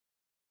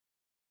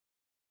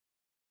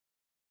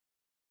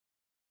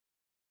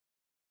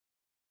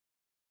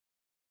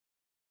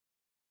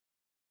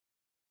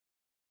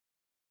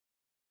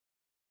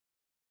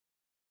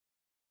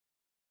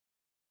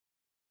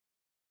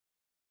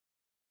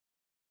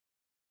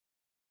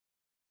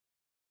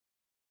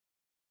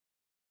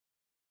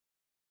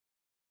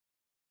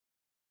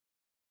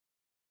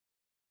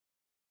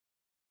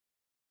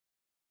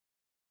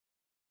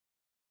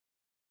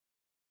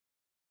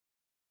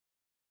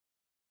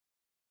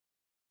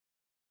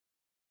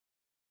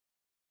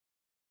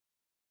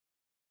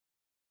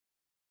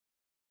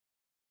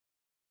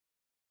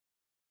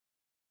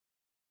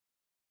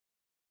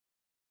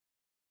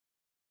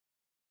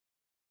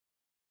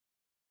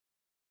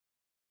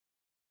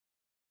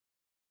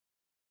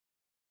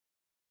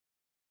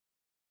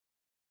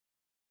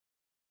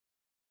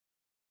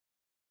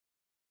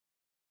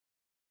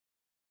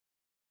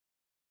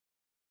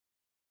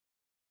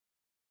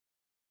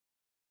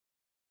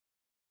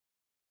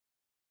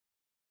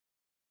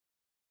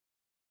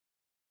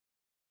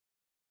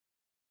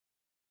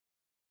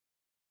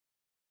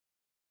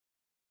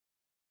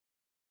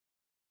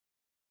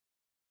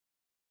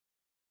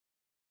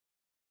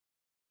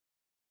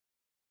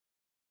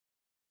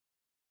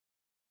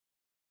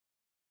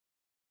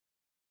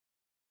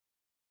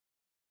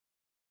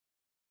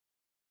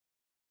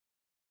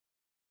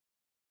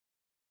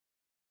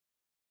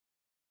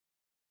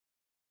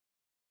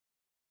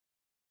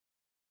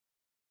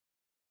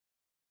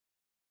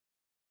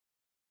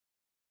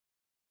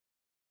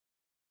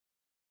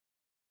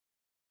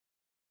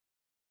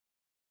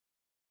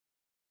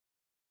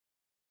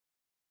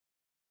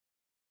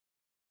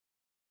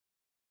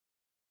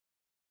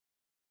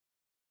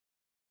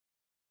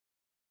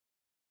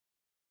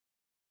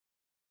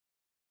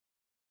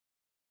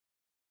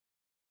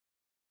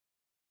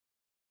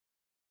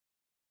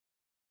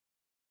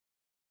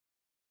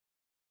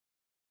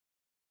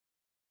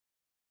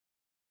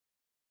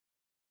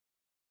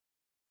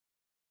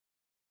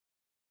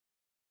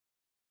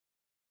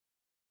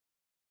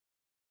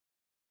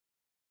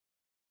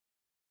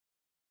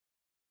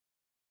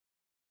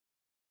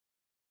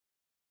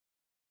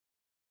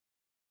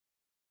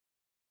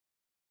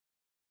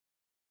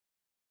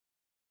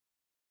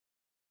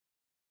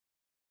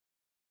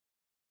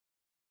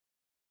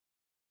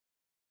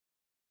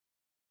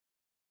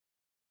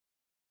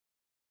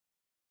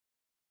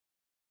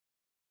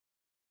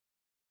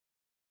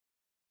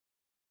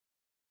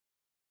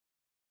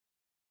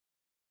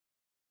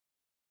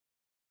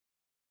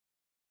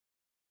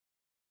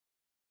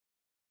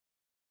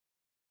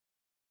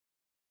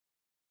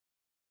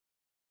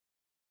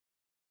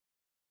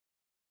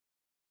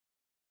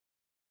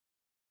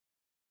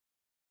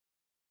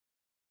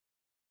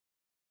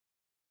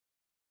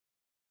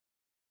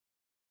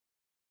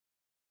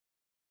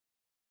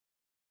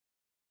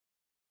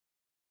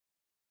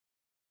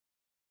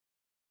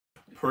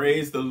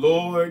Praise the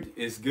Lord.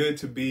 It's good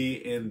to be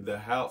in the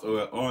house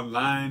or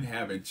online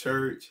having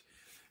church.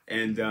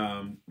 And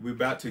we're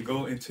about to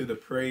go into the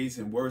praise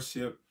and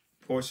worship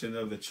portion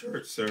of the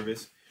church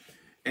service.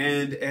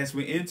 And as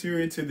we enter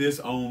into this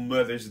on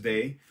Mother's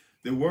Day,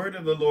 the word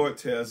of the Lord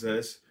tells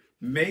us,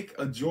 make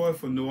a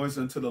joyful noise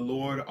unto the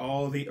Lord,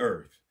 all the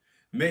earth.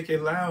 Make a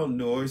loud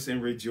noise and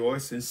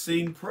rejoice and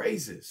sing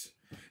praises.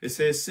 It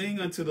says, sing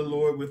unto the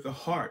Lord with the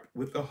harp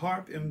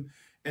and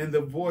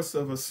the voice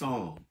of a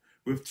song,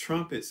 with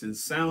trumpets and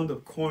sound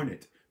of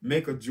cornet.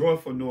 Make a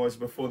joyful noise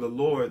before the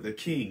Lord, the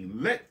King.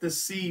 Let the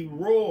sea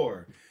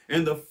roar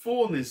and the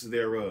fullness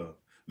thereof,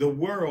 the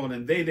world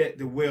and they that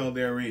dwell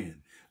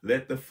therein.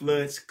 Let the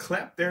floods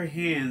clap their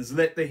hands.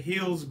 Let the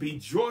hills be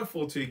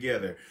joyful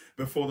together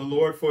before the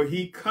Lord, for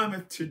he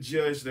cometh to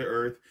judge the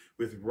earth.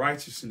 With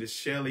righteousness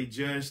shall he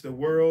judge the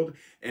world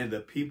and the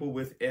people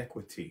with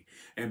equity.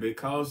 And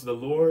because the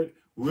Lord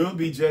will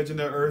be judging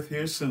the earth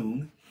here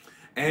soon,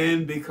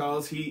 and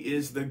because he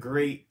is the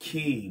great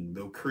King,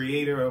 the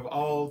creator of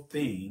all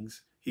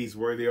things, he's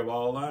worthy of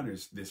all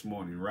honors this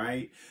morning,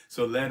 right?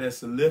 So let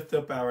us lift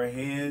up our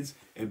hands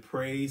and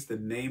praise the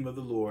name of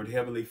the Lord.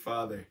 Heavenly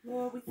Father,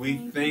 Lord,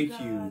 we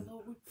thank you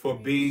for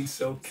being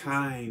so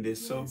kind and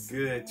so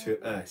good to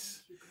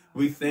us.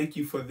 We thank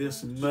you for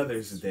this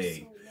Mother's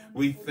Day.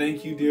 We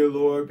thank you, dear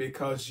Lord,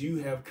 because you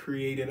have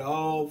created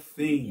all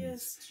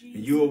things.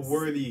 And you are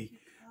worthy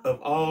of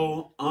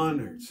all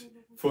honors,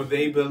 for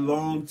they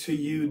belong to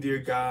you, dear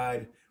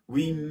God.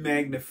 We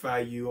magnify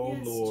you, O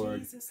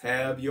Lord.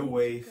 Have your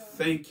way.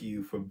 Thank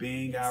you for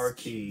being our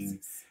King.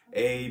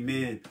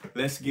 Amen.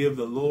 Let's give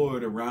the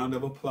Lord a round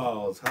of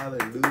applause.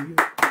 Hallelujah.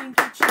 Thank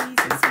you, Jesus.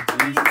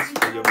 Thank you, Jesus,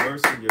 for your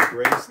mercy and your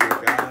grace, dear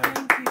God.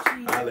 Thank you,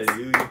 Jesus.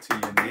 Hallelujah to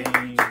your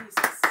name.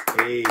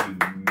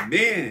 Amen.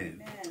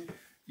 Amen.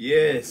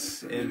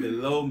 Yes, and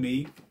below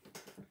me,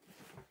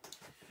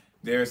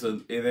 there is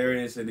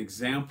an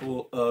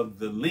example of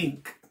the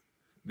link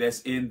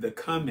that's in the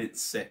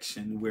comments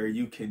section where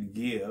you can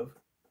give.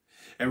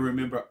 And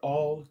remember,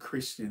 all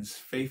Christians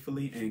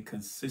faithfully and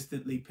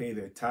consistently pay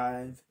their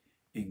tithe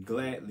and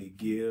gladly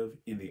give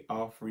in the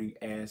offering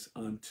as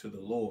unto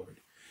the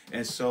Lord.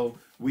 And so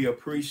we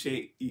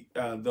appreciate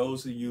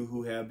those of you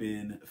who have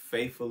been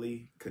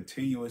faithfully,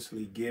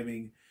 continuously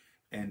giving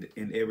and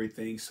in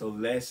everything. So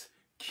let's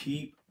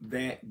keep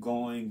that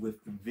going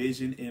with the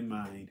vision in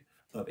mind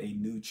of a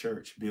new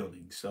church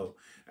building. So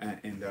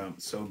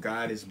so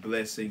God is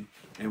blessing,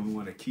 and we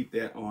want to keep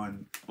that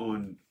on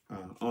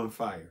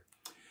fire.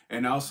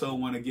 And also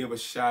want to give a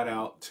shout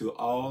out to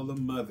all the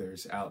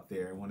mothers out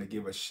there. I want to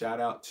give a shout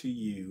out to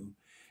you,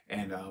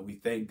 and we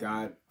thank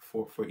God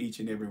for each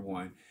and every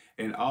one.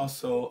 And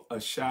also a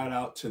shout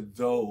out to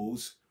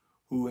those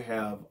who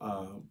have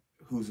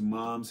whose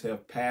moms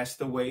have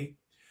passed away.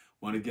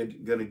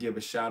 Gonna give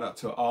a shout out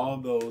to all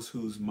those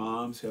whose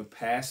moms have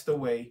passed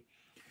away.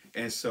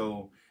 And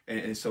so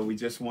we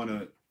just want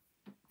to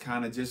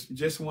kind of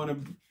just want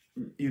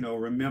to,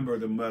 remember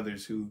the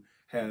mothers who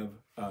have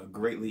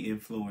greatly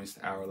influenced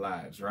our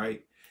lives,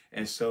 right?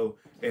 And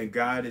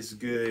God is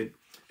good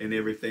and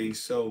everything.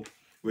 So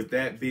with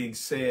that being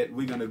said,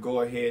 we're going to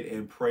go ahead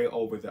and pray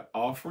over the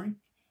offering.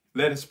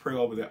 Let us pray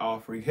over the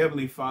offering.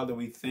 Heavenly Father,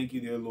 we thank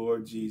you, dear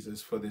Lord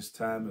Jesus, for this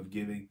time of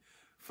giving.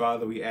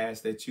 Father, we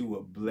ask that you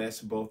will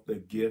bless both the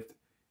gift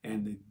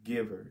and the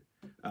giver.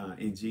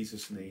 In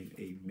Jesus' name,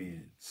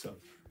 amen. So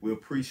we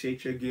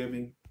appreciate your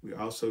giving. We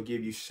also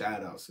give you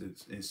shout outs.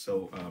 And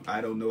so I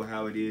don't know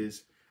how it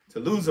is to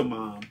lose a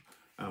mom.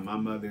 My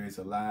mother is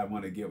alive. I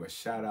want to give a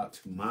shout out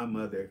to my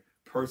mother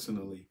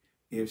personally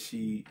if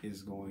she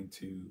is going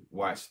to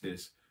watch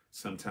this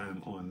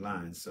sometime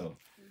online. So,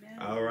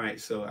 amen. All right.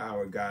 So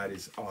our God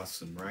is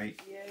awesome, right?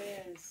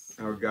 Yes.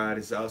 Our God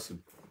is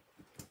awesome.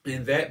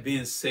 And that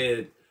being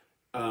said,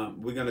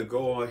 we're going to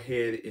go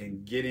ahead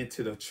and get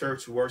into the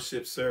church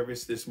worship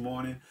service this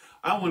morning.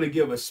 I want to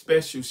give a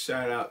special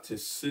shout out to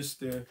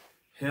Sister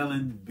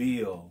Helen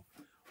Beal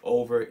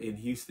over in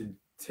Houston,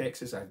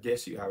 Texas. I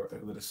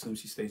would assume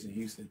she stays in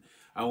Houston.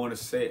 I want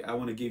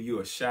to give you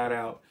a shout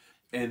out,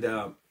 and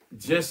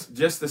just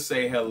to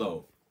say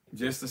hello,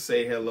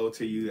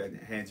 to you.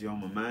 I had you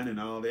on my mind and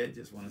all that.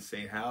 Just want to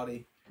say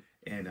howdy,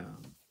 and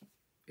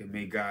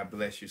may God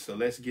bless you. So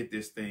let's get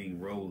this thing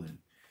rolling.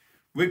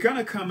 We're going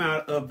to come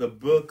out of the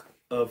book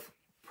of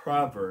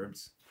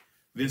Proverbs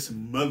this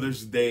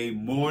Mother's Day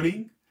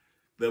morning.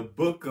 The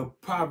book of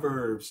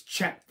Proverbs,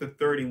 chapter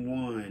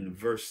 31,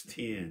 verse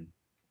 10.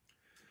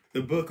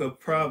 The book of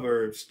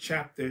Proverbs,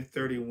 chapter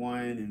 31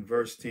 and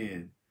verse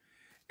 10.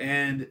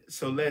 And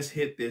so let's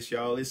hit this,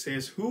 y'all. It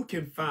says, who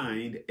can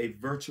find a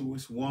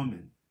virtuous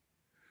woman?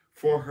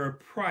 For her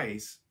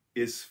price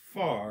is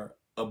far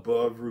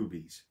above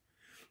rubies.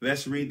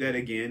 Let's read that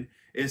again.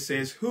 It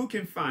says, who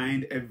can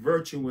find a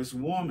virtuous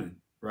woman,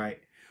 right?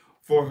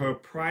 For her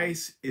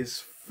price is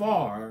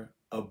far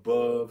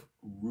above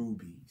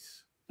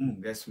rubies.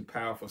 That's some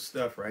powerful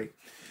stuff, right?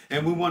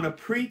 And we want to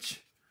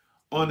preach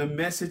on a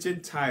message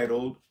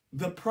entitled,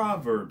 The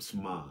Proverbs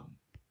Mom.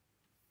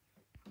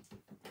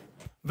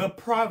 The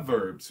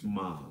Proverbs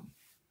Mom.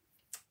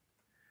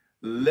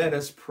 Let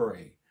us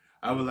pray.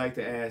 I would like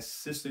to ask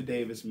Sister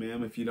Davis,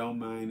 ma'am, if you don't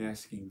mind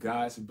asking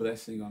God's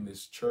blessing on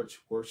this church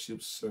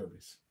worship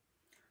service.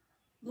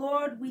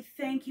 Lord, we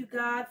thank you,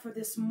 God, for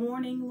this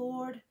morning,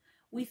 Lord.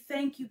 We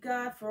thank you,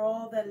 God, for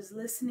all that is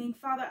listening.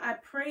 Father, I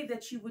pray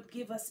that you would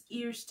give us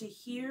ears to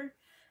hear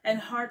and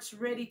hearts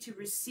ready to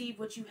receive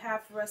what you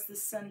have for us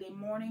this Sunday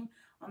morning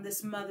on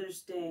this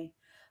Mother's Day.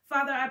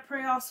 Father, I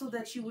pray also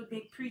that you would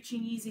make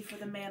preaching easy for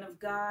the man of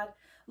God.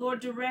 Lord,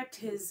 direct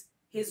his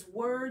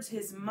words,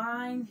 his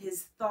mind,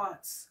 his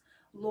thoughts.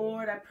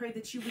 Lord, I pray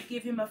that you would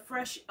give him a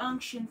fresh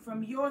unction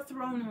from your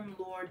throne room,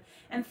 Lord.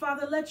 And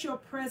Father, let your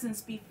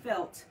presence be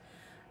felt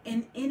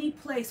in any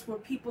place where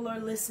people are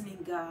listening,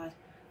 God.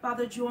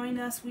 Father, join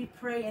us, we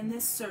pray, in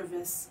this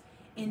service.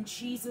 In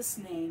Jesus'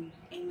 name,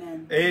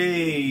 amen.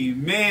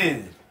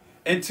 Amen.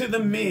 And to the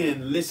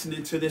men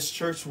listening to this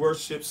church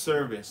worship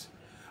service,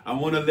 I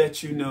want to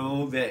let you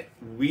know that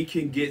we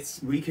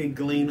can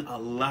glean a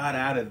lot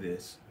out of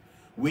this.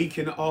 We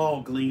can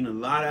all glean a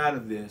lot out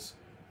of this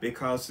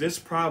because this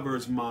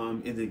Proverbs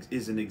mom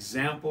is an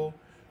example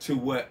to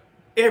what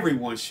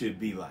everyone should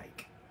be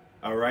like.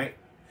 All right?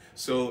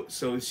 So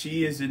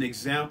she is an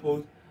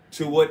example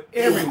to what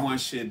everyone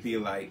should be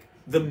like.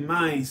 The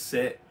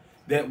mindset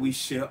that we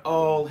should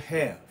all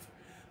have,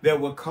 that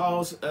will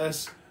cause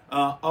us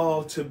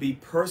all to be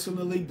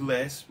personally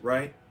blessed,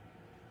 right?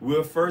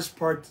 We'll first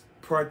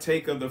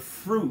partake of the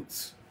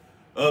fruits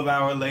of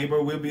our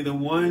labor. We'll be the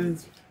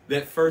ones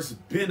that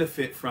first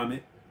benefit from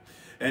it.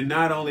 And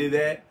not only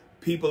that,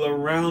 people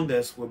around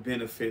us will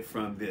benefit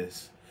from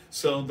this.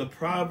 So the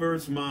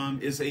Proverbs mom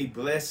is a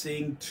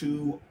blessing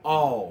to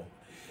all.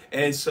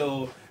 And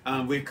so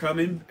we're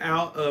coming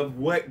out of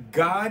what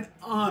God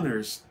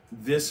honors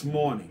this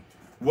morning,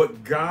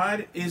 what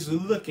God is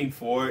looking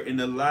for in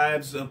the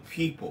lives of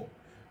people,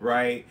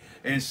 right?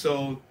 And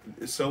so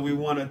we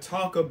want to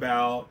talk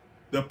about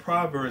the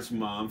Proverbs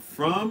mom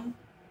from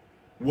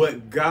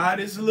what God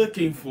is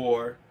looking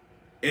for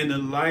in the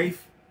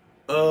life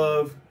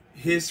of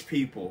his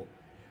people,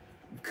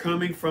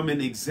 coming from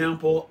an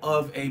example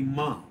of a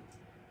mom,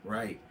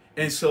 right?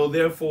 And so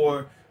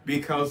therefore,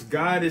 because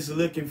God is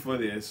looking for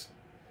this,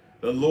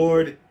 the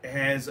Lord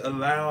has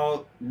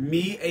allowed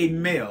me,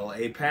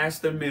 a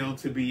pastor male,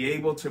 to be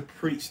able to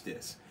preach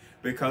this.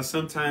 Because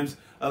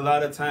a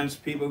lot of times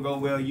people go,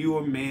 well, you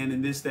a man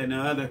and this, that, and the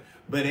other,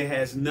 but it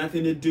has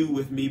nothing to do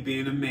with me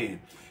being a man.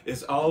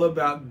 It's all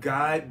about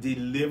God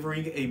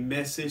delivering a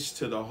message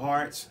to the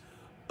hearts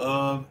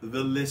of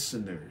the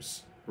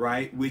listeners,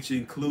 right? Which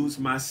includes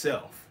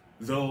myself,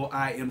 though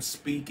I am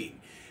speaking.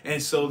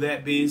 And so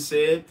that being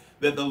said,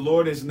 that the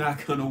Lord is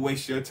not going to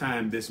waste your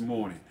time this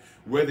morning.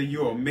 Whether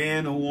you're a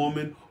man, a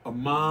woman, a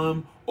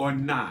mom, or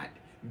not,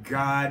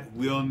 God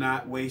will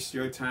not waste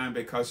your time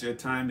because your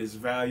time is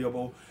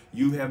valuable.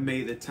 You have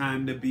made the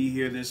time to be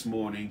here this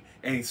morning.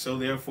 And so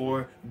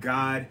therefore,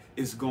 God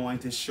is going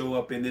to show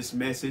up in this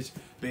message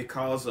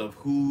because of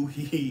who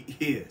he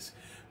is.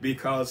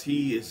 Because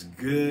he is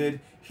good,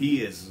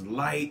 he is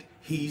light,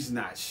 he's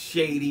not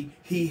shady,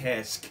 he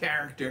has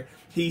character,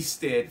 he's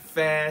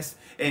steadfast,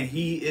 and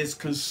he is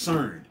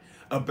concerned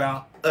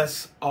about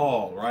us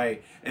all,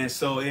 right? And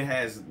so it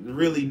has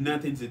really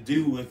nothing to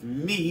do with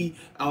me.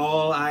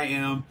 All I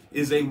am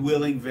is a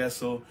willing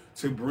vessel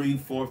to bring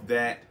forth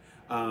that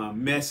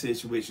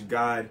message which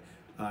God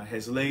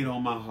has laid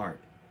on my heart.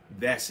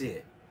 That's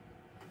it.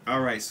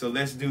 All right, so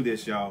let's do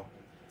this, y'all.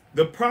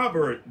 The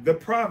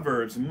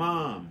Proverbs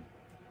mom,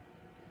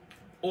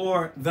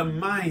 or the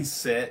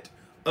mindset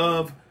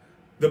of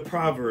the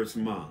Proverbs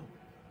mom.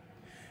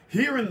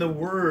 Here in the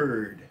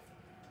word,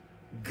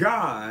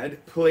 God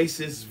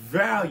places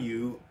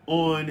value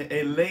on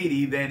a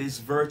lady that is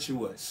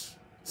virtuous,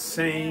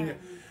 saying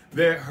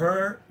that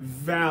her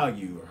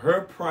value,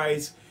 her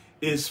price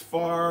is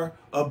far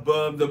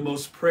above the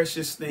most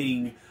precious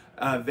thing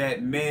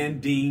that man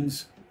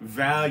deems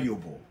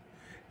valuable.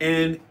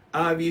 And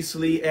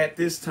obviously at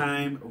this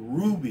time,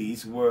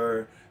 rubies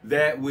were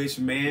that which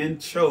man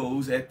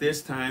chose at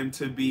this time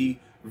to be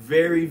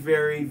very,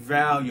 very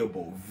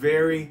valuable,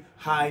 very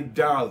high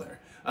dollar.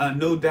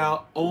 No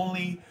doubt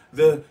only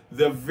the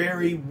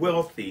very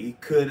wealthy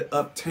could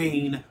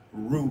obtain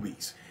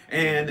rubies.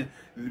 And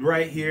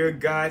right here,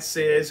 God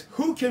says,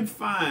 who can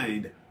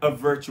find a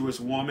virtuous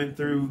woman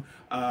through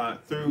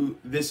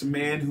this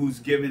man who's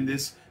given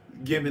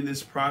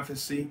this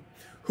prophecy?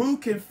 Who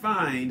can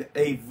find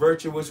a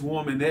virtuous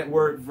woman? That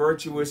word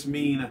virtuous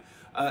means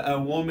a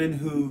woman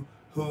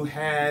who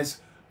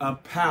has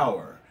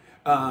power,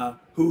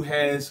 who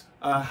has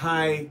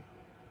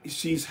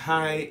she's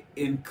high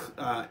in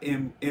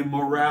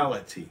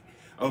morality.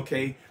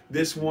 Okay,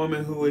 this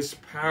woman who is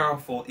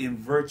powerful in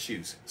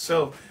virtues.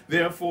 So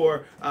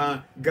therefore,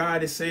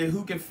 God is saying,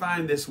 who can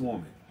find this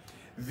woman?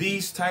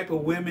 These type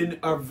of women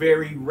are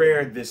very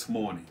rare this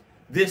morning.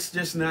 This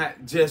just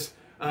not just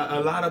a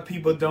lot of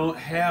people don't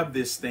have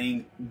this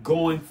thing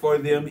going for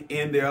them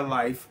in their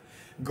life.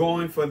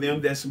 going for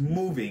them, that's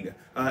moving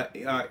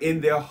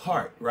in their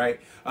heart, right?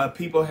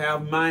 People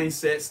have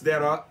mindsets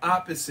that are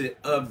opposite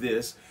of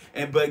this,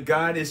 but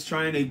God is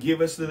trying to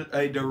give us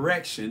a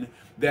direction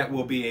that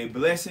will be a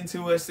blessing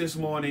to us this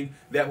morning,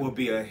 that will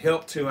be a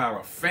help to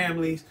our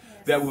families,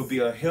 that will be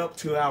a help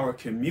to our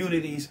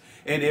communities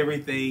and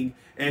everything.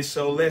 And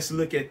so let's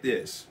look at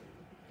this.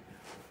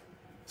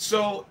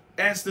 So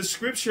as the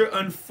scripture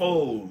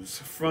unfolds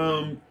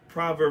from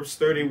Proverbs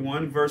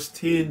 31 verse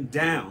 10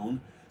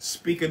 down,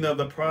 speaking of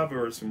the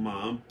Proverbs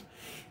mom,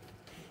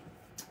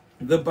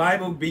 the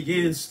Bible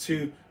begins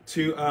to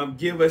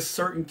give us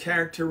certain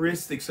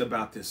characteristics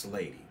about this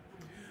lady,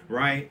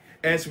 right?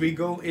 As we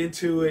go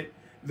into it,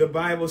 the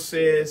Bible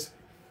says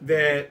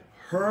that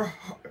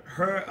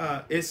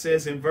it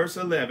says in verse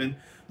 11,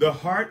 the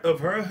heart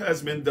of her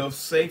husband doth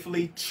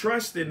safely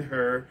trust in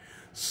her,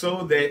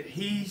 so that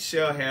he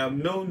shall have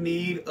no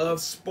need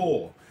of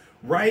spoil.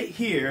 Right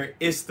here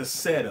is the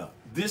setup.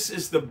 This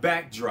is the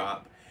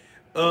backdrop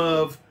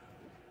of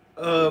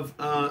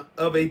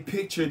a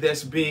picture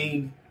that's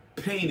being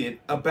painted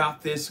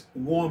about this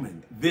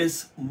woman,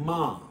 this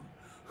mom,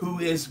 who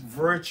is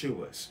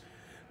virtuous.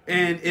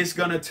 And it's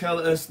going to tell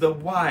us the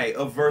why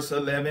of verse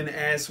 11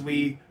 as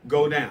we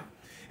go down.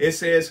 It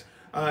says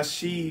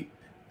he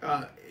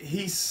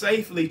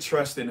safely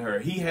trusts in her.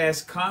 He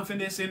has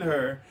confidence in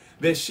her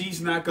that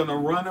she's not going to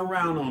run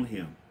around on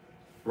him,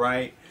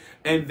 right?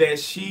 And that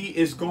she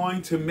is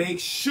going to make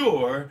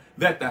sure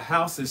that the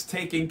house is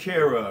taken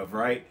care of,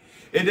 right?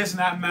 It does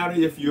not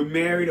matter if you're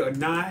married or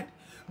not,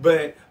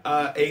 but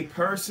a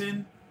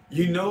person,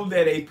 you know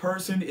that a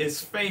person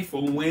is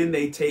faithful when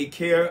they take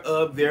care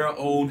of their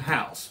own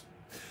house.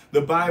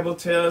 The Bible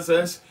tells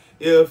us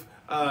if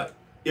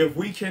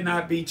we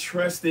cannot be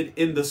trusted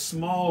in the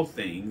small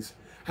things,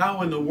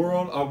 how in the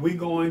world are we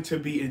going to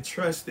be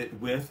entrusted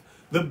with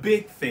the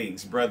big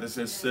things, brothers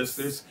and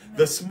sisters?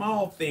 The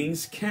small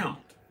things count,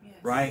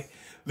 right?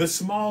 The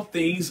small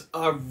things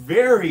are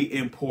very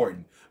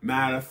important.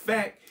 Matter of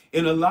fact,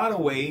 in a lot of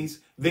ways,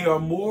 they are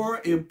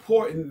more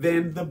important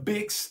than the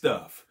big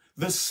stuff.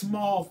 The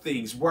small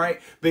things,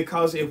 right?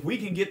 Because if we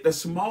can get the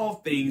small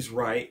things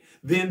right,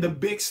 then the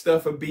big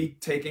stuff will be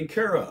taken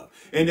care of.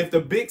 And if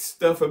the big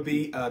stuff will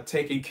be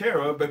taken care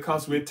of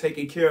because we're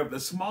taking care of the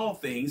small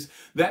things,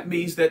 that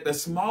means that the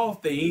small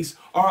things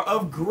are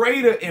of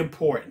greater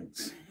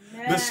importance.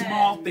 The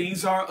small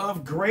things are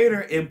of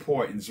greater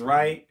importance,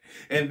 right?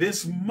 And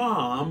this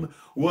mom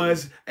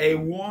was a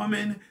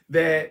woman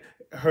that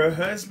her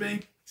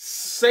husband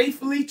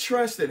safely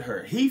trusted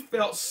her. He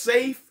felt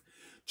safe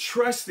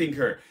trusting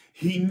her.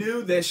 He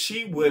knew that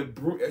she would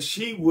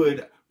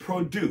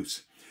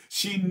produce.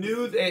 She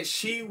knew that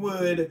she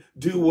would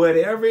do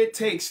whatever it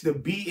takes to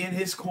be in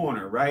his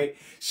corner, right?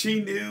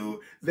 She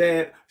knew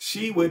that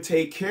she would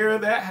take care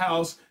of that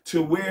house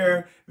to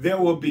where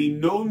there would be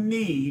no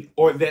need,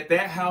 or that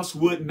house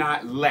would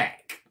not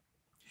lack.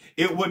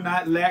 It would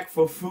not lack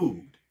for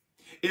food.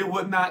 It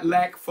would not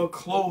lack for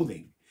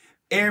clothing.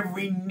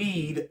 Every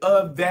need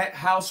of that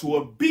house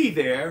will be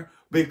there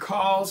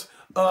because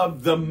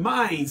of the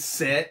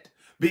mindset,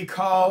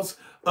 because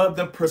of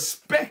the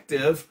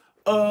perspective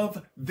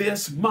of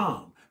this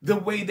mom. The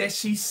way that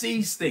she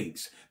sees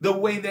things, the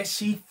way that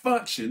she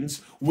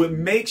functions would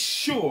make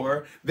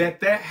sure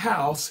that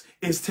house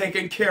is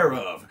taken care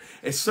of.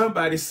 And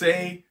somebody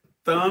say,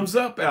 thumbs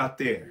up out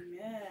there.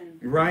 Amen.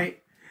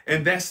 Right?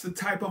 And that's the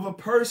type of a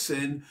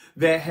person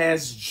that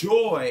has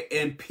joy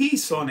and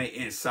peace on the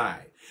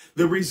inside.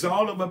 The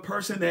result of a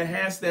person that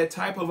has that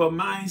type of a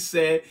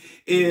mindset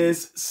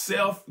is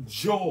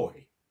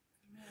self-joy,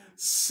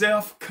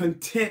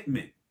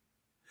 self-contentment,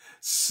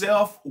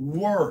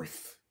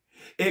 self-worth.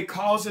 It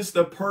causes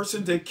the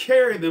person to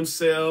carry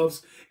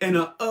themselves in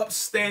an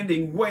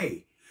upstanding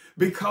way,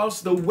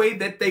 because the way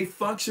that they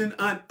function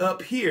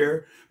up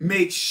here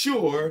makes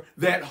sure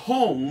that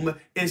home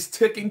is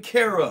taken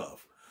care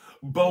of,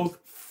 both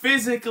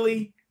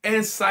physically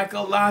and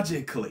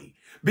psychologically,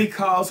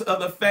 because of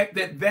the fact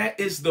that that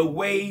is the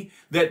way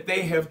that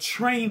they have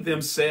trained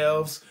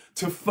themselves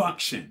to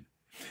function.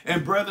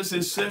 And brothers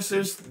and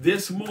sisters,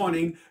 this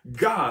morning,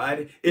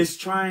 God is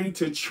trying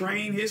to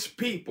train his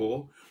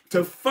people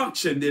to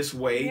function this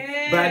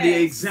way by the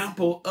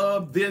example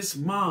of this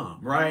mom,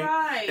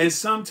 right? And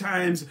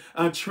sometimes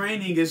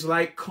training is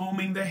like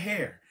combing the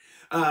hair.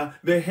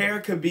 The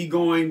hair could be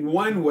going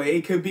one way,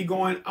 it could be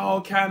going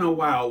all kind of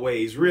wild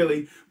ways,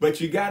 really.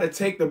 But you got to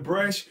take the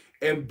brush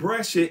and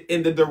brush it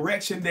in the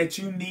direction that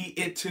you need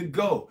it to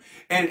go.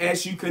 And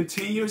as you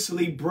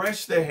continuously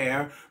brush the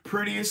hair,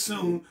 pretty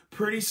soon,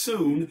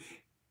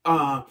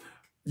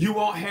 you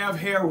won't have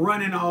hair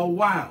running all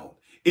wild.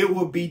 It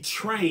will be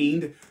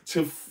trained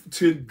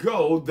to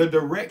go the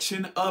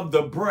direction of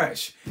the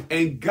brush.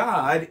 And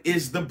God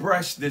is the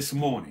brush this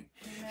morning.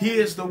 Amen. He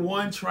is the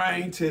one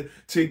trying to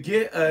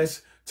get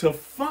us to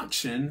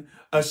function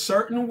a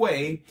certain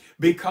way,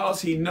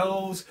 because he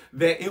knows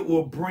that it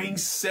will bring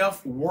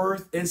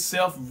self-worth and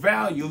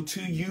self-value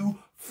to you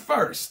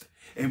first.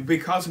 And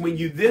because when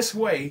you are this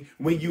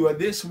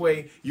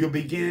way, you'll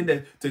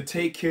begin to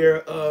take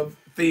care of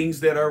things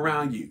that are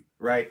around you,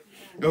 right?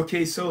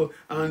 Okay, so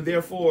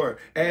therefore,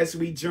 as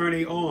we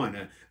journey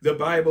on, the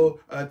Bible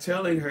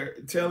telling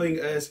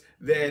us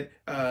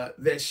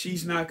that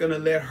she's not going to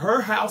let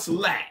her house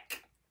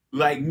lack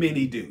like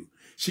many do.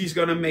 She's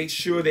going to make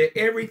sure that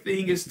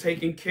everything is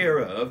taken care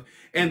of,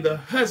 and the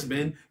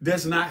husband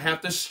does not have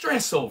to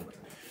stress over it.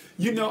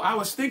 You know, I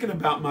was thinking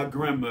about my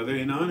grandmother,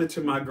 in honor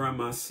to my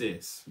grandma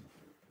sis.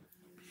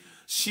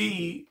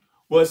 She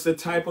was the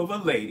type of a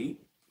lady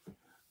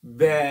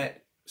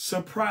that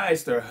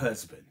surprised her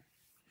husband.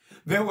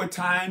 There were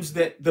times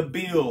that the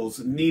bills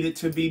needed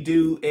to be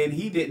due, and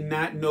he did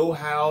not know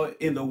how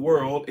in the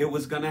world it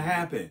was going to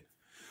happen.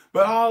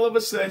 But all of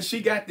a sudden,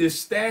 she got this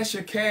stash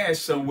of cash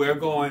somewhere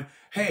going,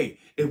 hey,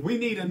 if we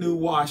need a new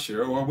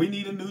washer, or we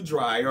need a new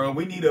dryer, or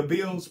we need a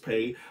bills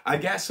paid, I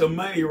got some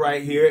money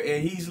right here.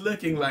 And he's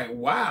looking like,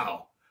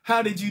 wow,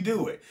 how did you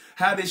do it?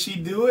 How did she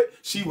do it?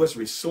 She was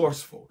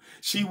resourceful.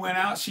 She went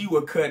out, she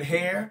would cut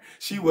hair.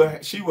 She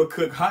would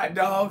cook hot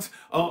dogs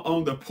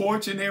on the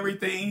porch and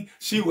everything.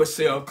 She would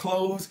sell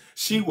clothes.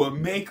 She would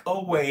make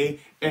a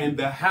way, and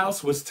the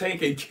house was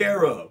taken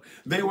care of.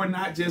 They were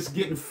not just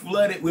getting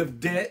flooded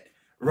with debt,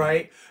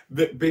 right?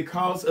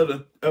 Because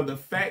of the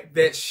fact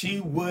that she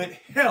would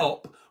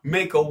help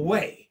make a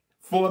way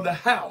for the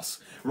house,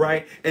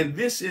 right? And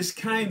this is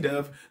kind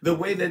of the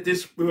way that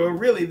this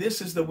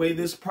is the way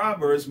this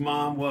Proverbs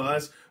mom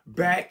was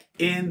back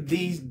in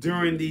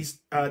during these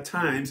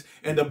times,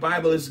 and the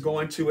Bible is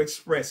going to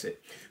express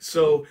it.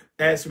 So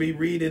as we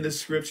read in the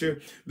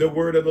scripture, the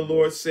word of the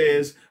Lord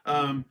says,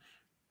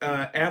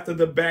 after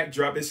the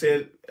backdrop, it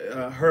said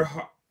her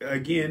heart.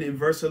 Again, in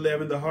verse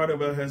 11, the heart of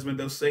her husband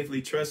does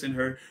safely trust in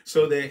her,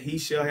 so that he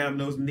shall have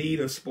no need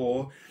of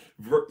spoil.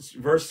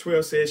 Verse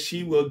 12 says,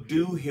 she will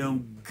do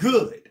him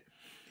good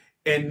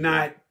and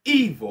not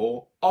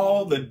evil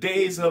all the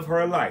days of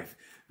her life.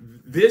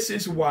 This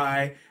is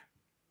part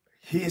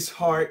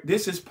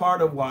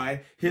of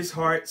why his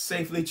heart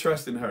safely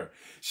trusts in her.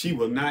 She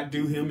will not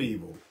do him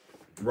evil,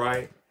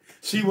 right?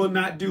 She will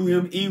not do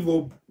him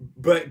evil,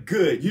 but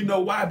good. You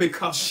know why?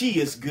 Because she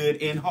is good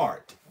in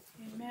heart.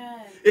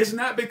 It's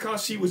not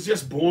because she was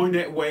just born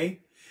that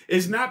way.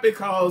 It's not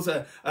because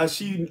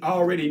she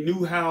already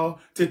knew how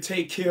to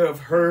take care of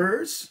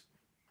hers.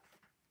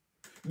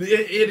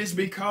 It is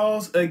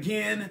because,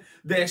 again,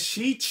 that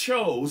she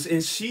chose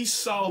and she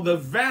saw the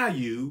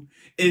value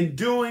in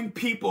doing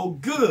people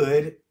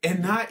good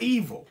and not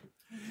evil.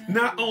 Amen.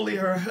 Not only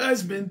her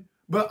husband,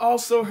 but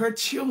also her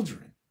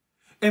children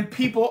and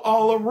people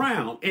all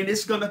around. And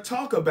it's going to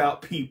talk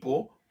about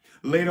people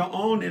later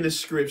on in the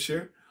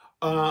scripture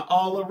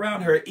all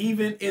around her,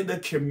 even in the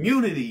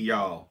community,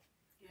 y'all.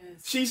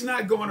 Yes. She's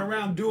not going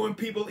around doing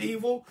people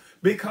evil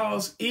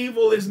because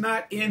evil is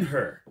not in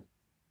her.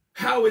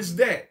 How is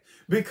that?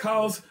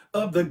 Because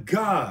of the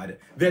God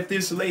that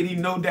this lady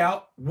no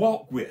doubt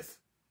walked with.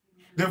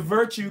 The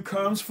virtue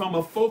comes from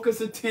a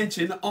focused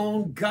attention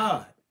on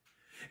God.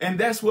 And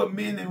that's what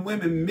men and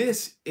women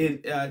miss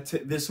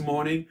this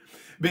morning,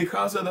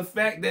 because of the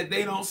fact that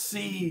they don't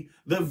see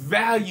the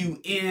value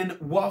in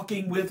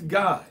walking with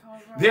God.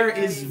 Right. There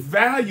is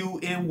value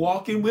in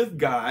walking with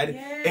God,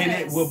 yes. And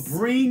it will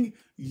bring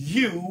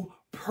you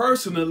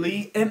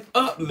personally an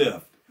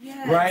uplift,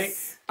 yes. Right?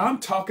 I'm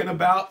talking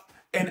about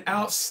an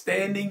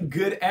outstanding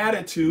good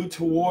attitude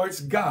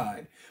towards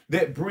God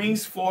that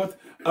brings forth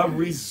a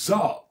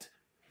result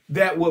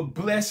that will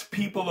bless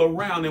people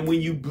around. And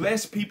when you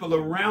bless people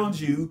around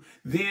you,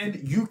 then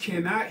you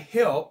cannot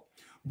help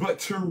but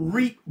to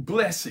reap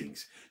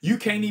blessings. You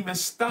can't even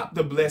stop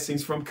the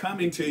blessings from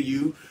coming to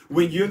you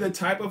when you're the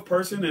type of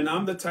person, and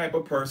I'm the type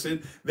of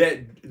person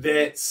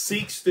that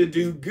seeks to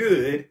do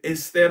good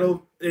instead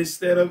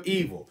of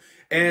evil.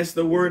 As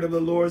the word of the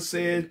Lord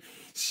said,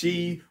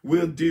 she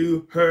will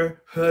do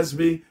her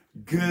husband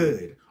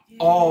good, yes.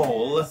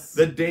 All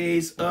the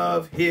days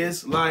of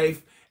his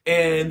life,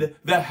 and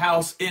the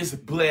house is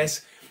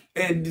blessed.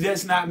 And it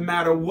does not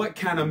matter what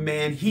kind of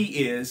man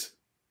he is,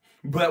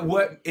 but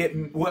what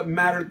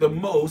mattered the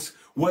most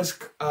was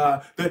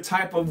the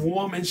type of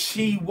woman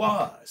she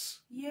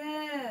was.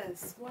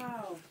 Yes,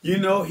 wow. You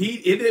know,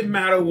 it didn't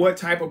matter what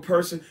type of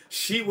person.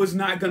 She was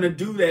not going to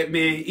do that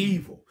man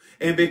evil.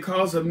 And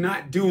because of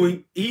not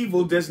doing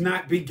evil does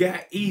not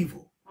beget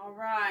evil. All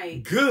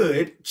right.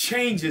 Good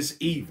changes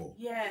evil.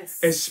 Yes.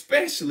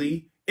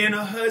 Especially in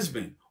a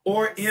husband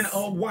or in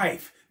a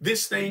wife.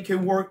 This thing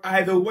can work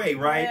either way,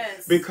 right?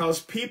 Yes.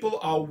 Because people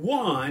are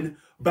won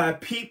by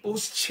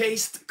people's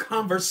chaste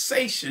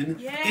conversation,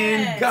 yes.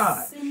 In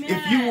God. Amen.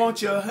 If you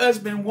want your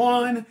husband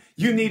won,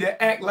 you need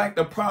to act like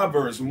the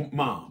Proverbs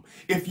mom.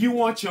 If you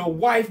want your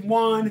wife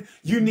won,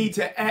 you need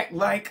to act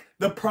like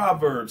the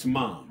Proverbs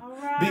mom.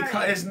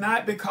 Because it's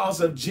not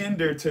because of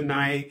gender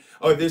tonight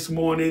or this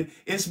morning.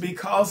 It's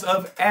because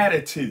of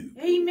attitude.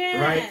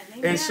 Amen. Right?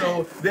 Amen. And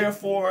so,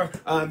 therefore,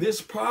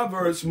 this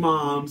Proverbs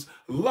mom's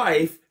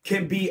life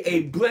can be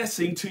a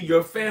blessing to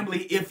your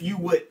family if you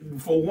would,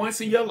 for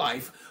once in your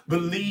life,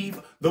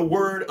 believe the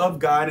word of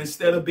God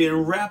instead of being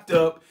wrapped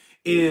up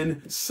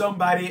in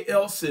somebody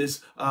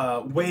else's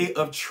way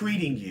of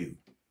treating you.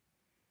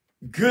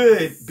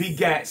 Good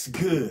begets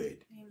good.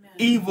 Amen.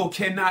 Evil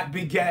cannot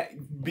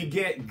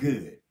beget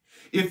good.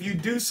 If you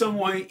do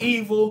someone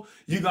evil,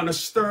 you're going to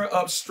stir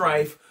up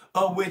strife,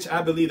 of which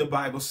I believe the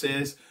Bible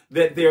says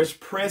that there's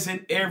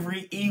present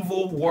every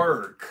evil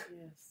work.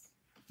 Yes.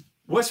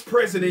 What's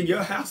present in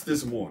your house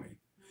this morning?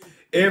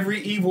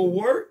 Every evil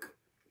work?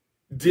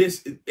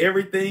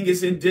 Everything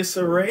is in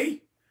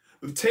disarray?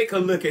 Take a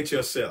look at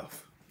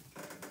yourself.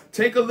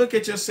 Take a look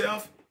at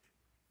yourself.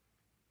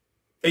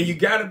 And you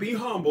got to be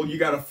humble. You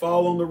got to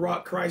fall on the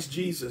rock, Christ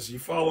Jesus. You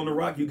fall on the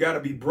rock, you got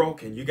to be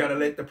broken. You got to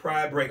let the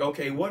pride break.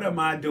 Okay, what am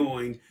I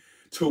doing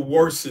to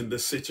worsen the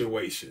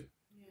situation?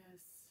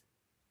 Yes.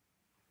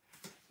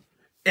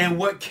 And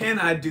what can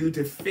I do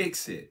to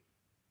fix it?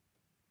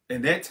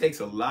 And that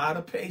takes a lot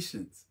of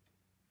patience.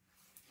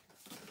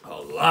 A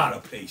lot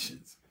of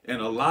patience.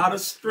 And a lot of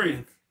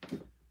strength,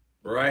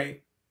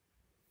 right?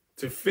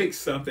 To fix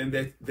something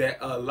that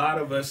a lot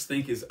of us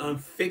think is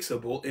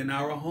unfixable in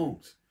our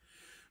homes.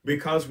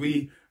 Because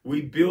we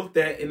built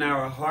that in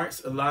our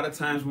hearts. A lot of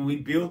times when we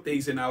build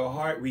things in our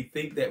heart, we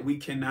think that we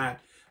cannot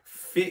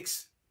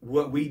fix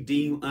what we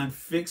deem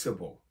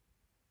unfixable,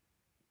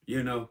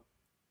 you know.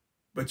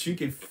 But you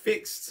can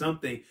fix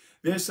something.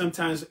 There's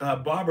sometimes a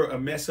barber will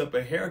mess up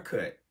a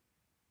haircut,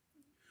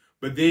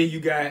 but then you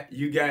got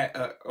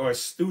or a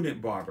student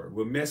barber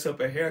will mess up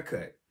a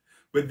haircut,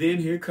 but then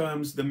here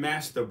comes the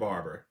master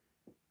barber.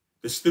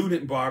 The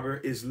student barber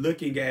is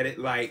looking at it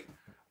like,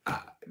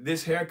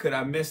 this haircut,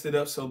 I messed it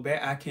up so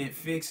bad, I can't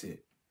fix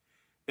it.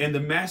 And the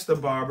master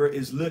barber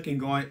is looking,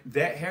 going,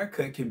 that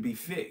haircut can be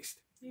fixed.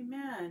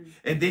 Amen.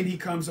 And then he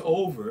comes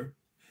over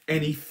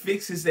and he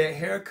fixes that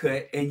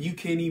haircut, and you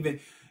can't even,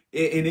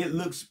 and it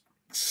looks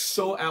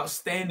so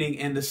outstanding.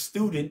 And the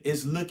student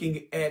is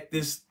looking at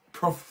this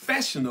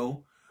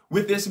professional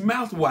with his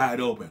mouth wide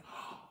open.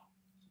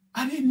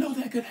 I didn't know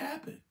that could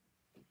happen.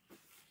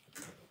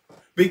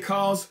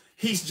 Because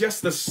he's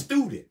just a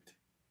student.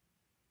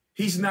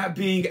 He's not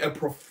being a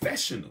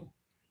professional.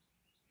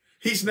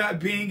 He's not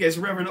being, as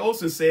Reverend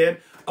Olson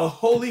said, a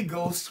Holy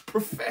Ghost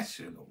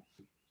professional.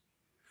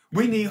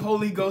 We need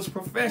Holy Ghost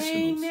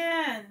professionals.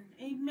 Amen.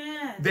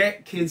 Amen.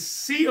 That can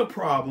see a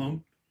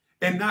problem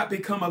and not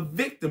become a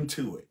victim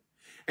to it.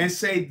 And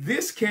say,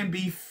 this can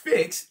be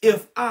fixed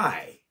if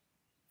I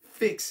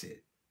fix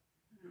it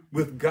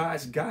with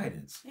God's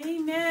guidance.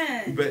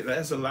 Amen. But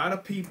there's a lot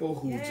of people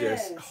who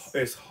just,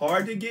 it's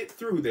hard to get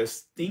through their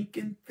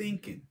stinking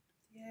thinking.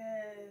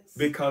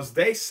 Because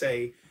they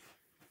say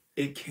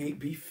it can't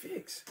be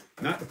fixed.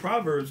 Not the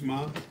Proverbs,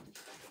 Mom.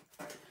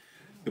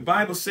 The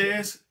Bible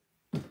says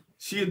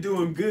she is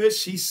doing good.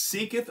 She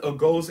seeketh or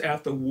goes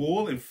after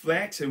wool and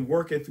flax and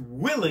worketh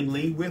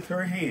willingly with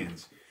her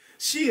hands.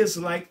 She is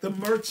like the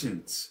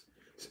merchants.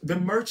 The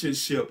merchant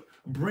ship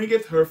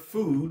bringeth her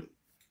food.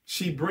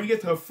 She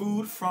bringeth her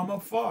food from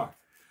afar.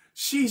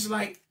 She's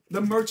like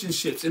the merchant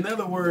ships. In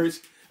other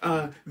words,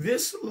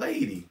 this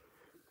lady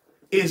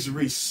is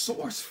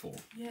resourceful.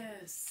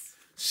 Yes.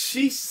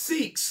 She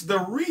seeks the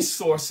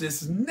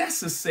resources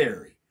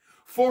necessary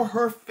for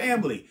her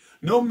family.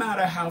 No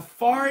matter how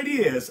far it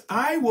is,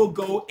 I will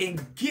go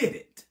and get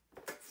it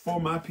for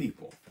my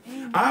people.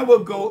 Amen. I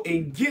will go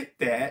and get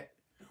that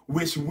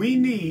which we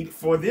need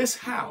for this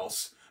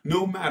house,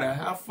 no matter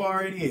how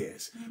far it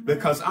is. Amen.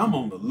 Because I'm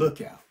on the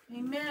lookout.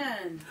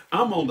 Amen.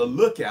 I'm on the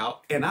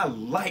lookout, and I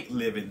like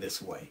living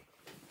this way.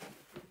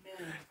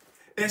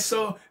 And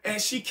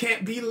she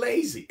can't be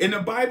lazy. And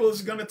the Bible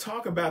is going to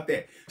talk about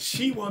that.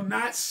 She will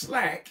not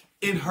slack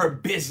in her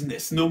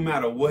business, no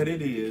matter what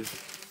it is.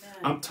 Amen.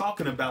 I'm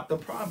talking about the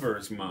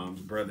Proverbs, moms,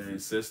 brother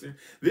and sister.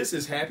 This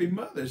is Happy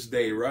Mother's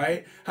Day,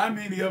 right? How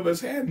many of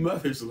us had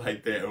mothers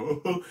like that?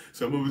 Oh,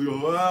 some of us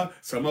go,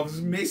 some of us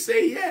may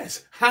say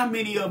yes. How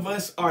many of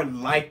us are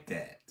like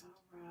that?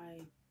 All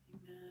right.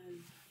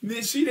 Amen.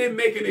 Then she didn't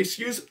make an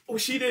excuse.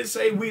 She didn't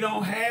say we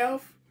don't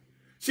have.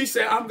 She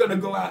said, I'm going to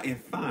go out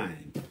and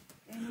find.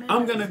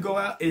 I'm going to go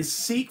out and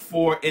seek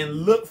for it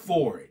and look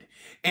for it.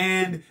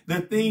 And the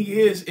thing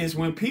is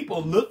when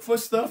people look for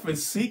stuff and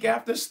seek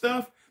after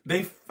stuff,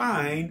 they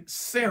find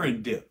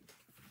serendip.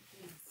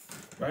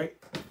 Right?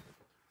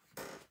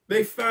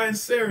 They find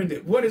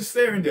serendip. What is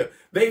serendip?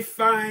 They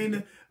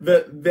find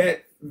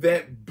that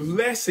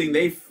blessing.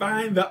 They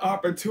find the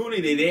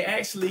opportunity. They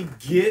actually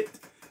get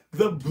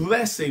the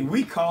blessing.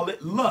 We call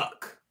it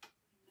luck.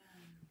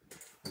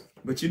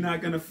 But you're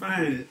not going to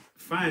find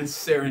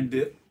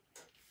serendipity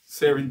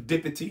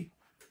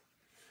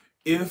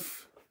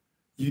if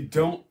you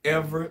don't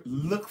ever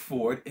look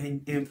for it,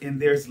 and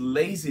there's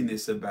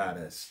laziness about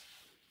us,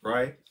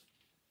 right?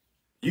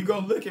 You go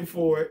looking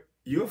for it,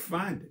 you'll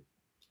find it,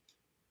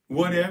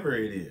 whatever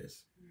it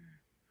is.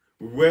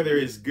 whether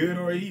it's good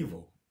or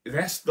evil.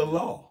 That's the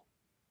law.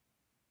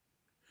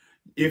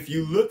 If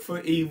you look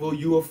for evil,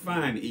 you will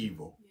find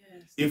evil.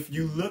 Yes. If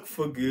you look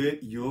for good,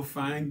 you'll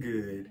find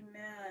good.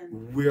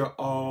 Amen. We're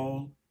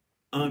all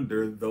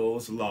under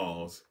those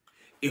laws.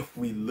 If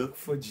we look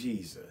for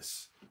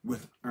Jesus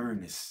with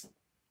earnest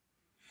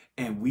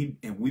and we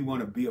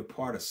want to be a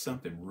part of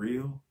something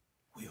real,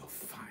 we'll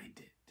find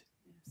it.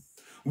 Yes.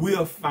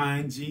 We'll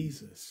find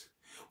Jesus.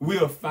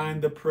 We'll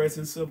find the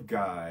presence of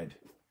God.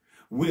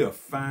 We'll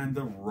find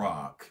the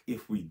rock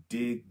if we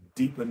dig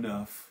deep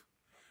enough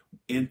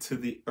into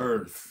the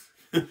earth.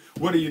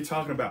 What are you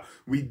talking about?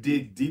 We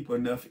dig deep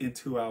enough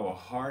into our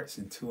hearts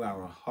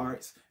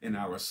and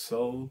our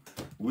soul,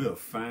 we'll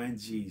find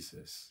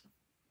Jesus.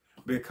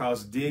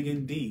 Because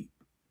digging deep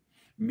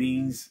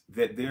means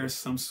that there's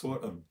some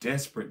sort of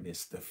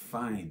desperateness to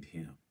find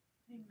him.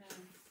 Amen.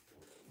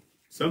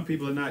 Some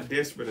people are not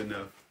desperate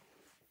enough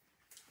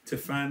to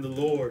find the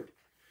Lord.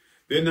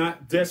 They're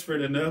not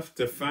desperate enough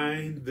to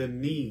find the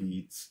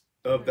needs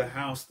of the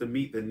house, to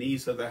meet the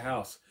needs of the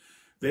house.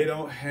 They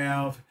don't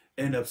have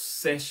an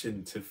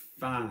obsession to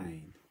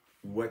find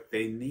what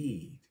they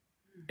need.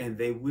 And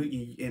they will,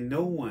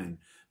 and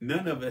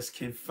none of us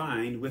can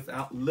find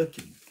without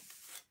looking.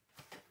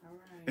 All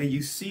right. And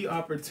you see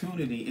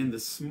opportunity in the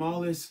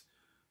smallest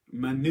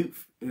minute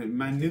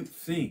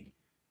thing.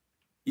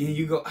 And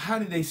you go, how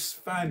did they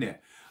find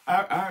that?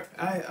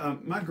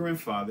 My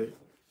grandfather,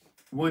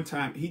 one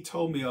time, he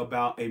told me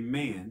about a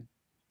man.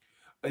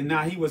 And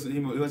now he wasn't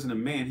a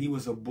man, he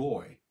was a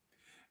boy.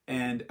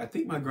 And I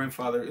think my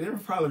grandfather, they were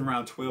probably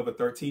around 12 or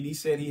 13. He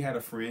said he had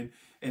a friend,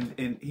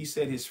 and he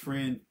said his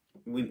friend,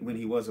 when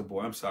he was a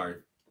boy, I'm sorry,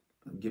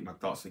 I'm getting my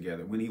thoughts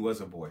together. When he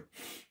was a boy,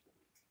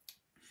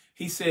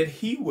 he said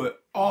he would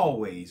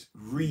always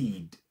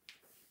read.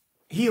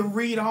 He'll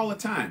read all the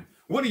time.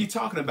 What are you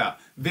talking about?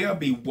 They'll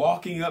be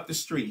walking up the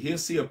street. He'll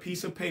see a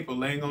piece of paper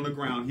laying on the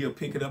ground. He'll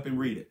pick it up and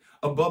read it.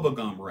 A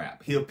bubblegum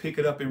wrap. He'll pick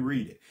it up and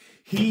read it.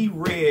 He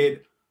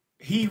read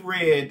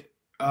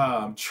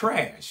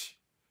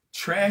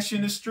trash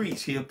in the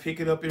streets. He'll pick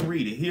it up and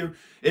read it.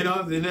 It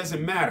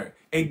doesn't matter.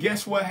 And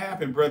guess what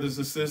happened, brothers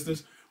and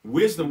sisters?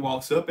 Wisdom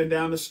walks up and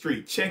down the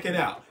street. Check it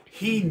out.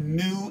 He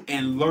knew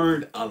and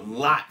learned a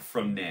lot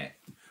from that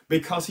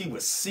because he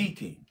was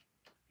seeking.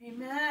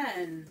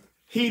 Amen.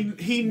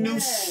 He knew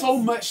so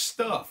much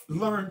stuff,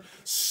 learned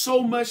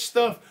so much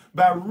stuff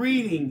by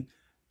reading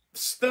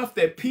stuff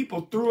that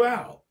people threw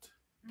out.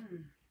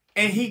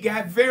 And he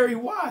got very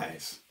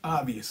wise,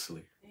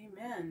 obviously.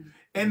 Amen.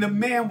 And the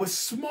man was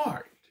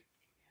smart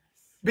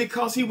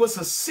because he was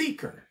a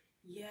seeker.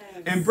 Yes.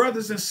 And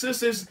brothers and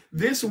sisters,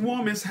 this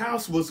woman's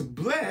house was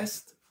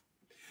blessed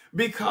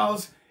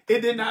because it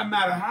did not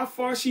matter how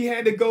far she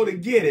had to go to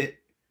get it.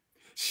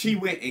 She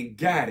went and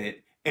got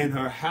it, and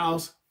her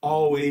house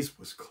always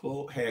was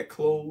had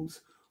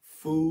clothes,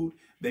 food.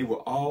 They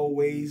were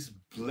always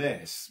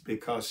blessed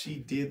because she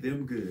did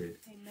them good.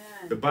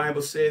 Amen. The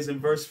Bible says in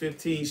verse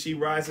 15, she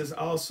rises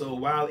also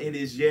while it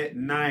is yet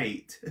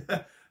night.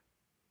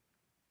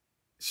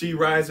 She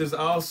rises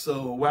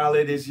also while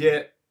it is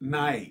yet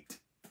night.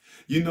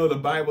 You know, the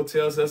Bible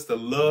tells us to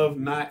love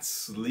not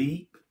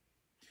sleep,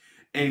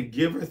 and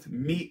giveth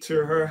meat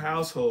to her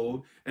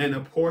household and a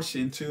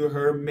portion to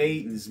her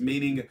maidens,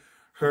 meaning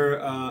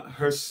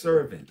her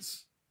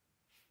servants.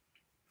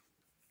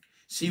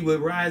 She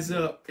would rise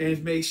up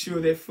and make sure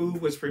that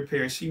food was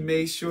prepared. She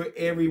made sure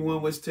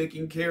everyone was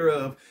taken care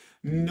of.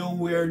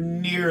 Nowhere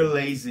near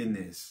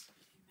laziness.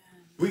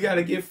 Amen. We got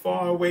to get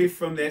far away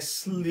from that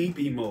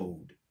sleepy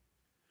mode.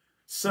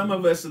 Some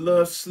of us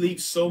love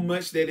sleep so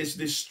much that it's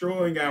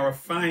destroying our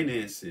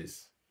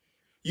finances.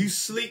 You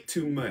sleep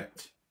too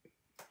much.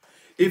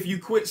 If you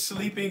quit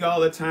sleeping all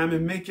the time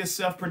and make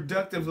yourself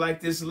productive like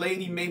this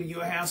lady, maybe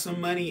you'll have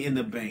some money in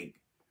the bank.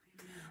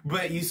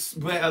 But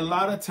a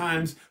lot of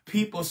times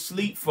people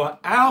sleep for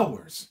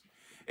hours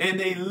and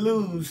they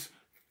lose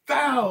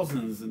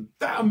thousands and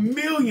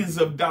millions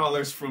of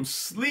dollars from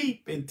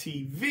sleep and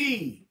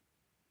TV.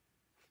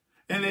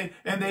 And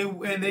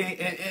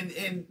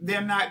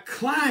they're not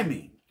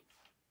climbing.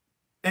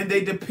 And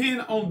they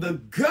depend on the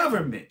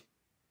government.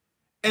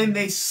 And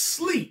they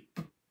sleep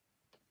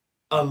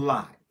a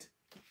lot.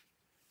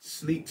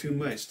 Sleep too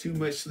much. Too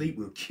much sleep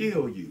will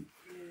kill you.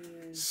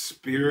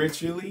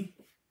 Spiritually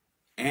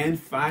and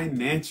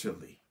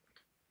financially.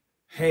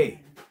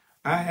 Hey,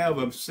 I have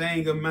a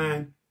saying of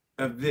mine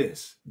of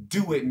this.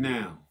 Do it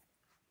now.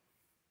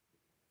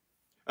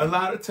 A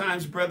lot of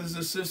times, brothers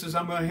and sisters,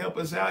 I'm going to help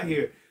us out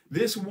here.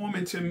 This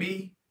woman to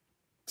me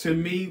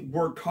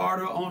worked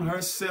harder on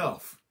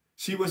herself.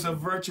 She was a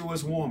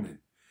virtuous woman.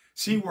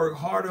 She worked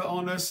harder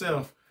on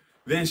herself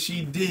than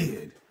she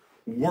did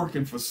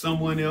working for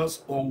someone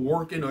else or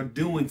working or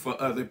doing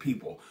for other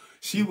people.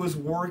 She was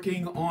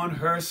working on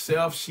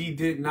herself. She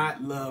did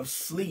not love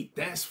sleep.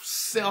 That's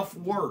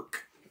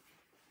self-work.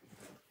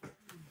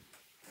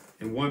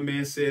 And one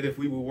man said if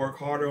we would work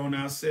harder on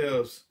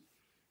ourselves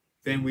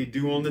than we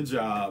do on the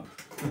job.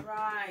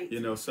 Right. You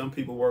know, some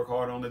people work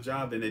harder on the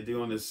job than they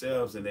do on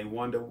themselves, and they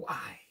wonder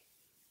why.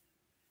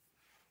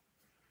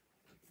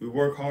 We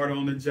work harder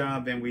on the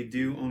job than we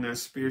do on our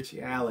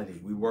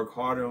spirituality. We work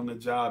harder on the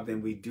job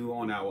than we do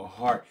on our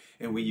heart.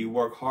 And when you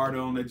work harder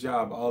on the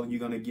job, all you're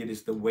going to get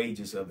is the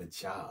wages of the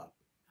job.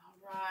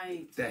 All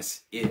right.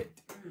 That's it.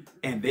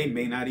 And they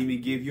may not even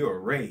give you a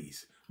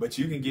raise, but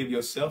you can give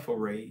yourself a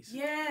raise.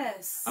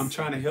 Yes. I'm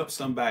trying to help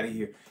somebody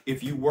here.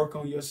 If you work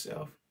on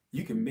yourself,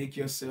 you can make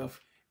yourself,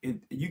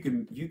 and you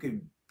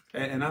can,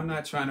 and I'm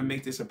not trying to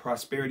make this a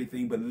prosperity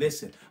thing, but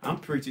listen, I'm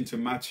preaching to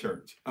my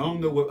church. I don't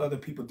know what other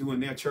people do in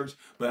their church,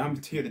 but I'm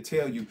here to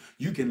tell you,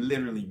 you can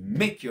literally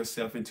make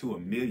yourself into a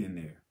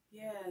millionaire.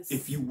 Yes.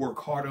 If you work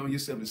harder on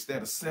yourself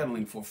instead of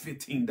settling for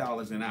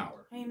 $15 an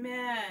hour.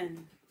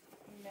 Amen.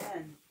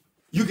 Amen.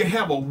 You can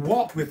have a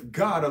walk with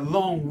God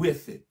along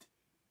with it.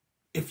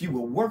 If you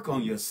will work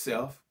on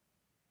yourself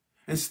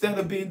instead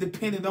of being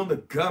dependent on the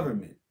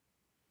government.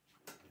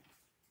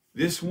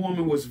 This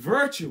woman was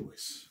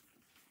virtuous.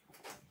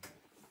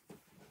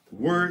 The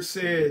word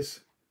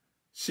says,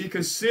 she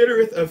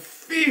considereth a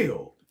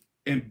field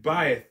and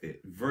buyeth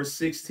it. Verse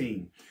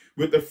 16,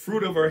 with the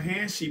fruit of her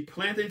hand she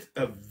planteth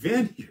a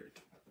vineyard.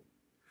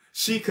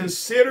 She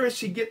considereth,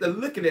 she get to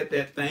looking at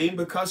that thing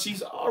because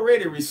she's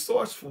already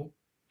resourceful.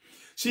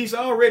 She's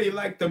already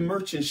like the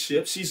merchant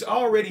ship. It's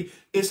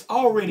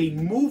already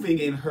moving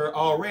in her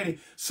already.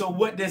 So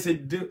what does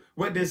it do?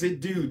 What does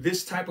it do?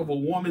 This type of a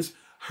woman's,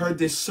 her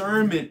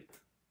discernment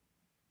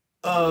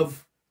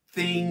of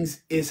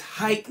things is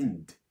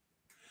heightened.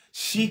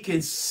 She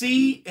can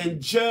see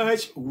and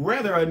judge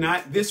whether or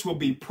not this will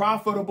be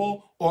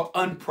profitable or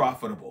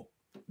unprofitable.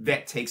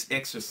 That takes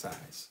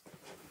exercise.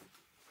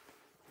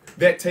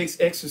 That takes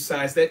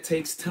exercise. That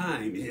takes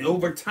time. And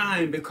over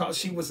time, because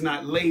she was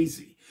not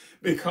lazy,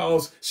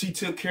 because she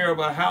took care of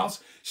her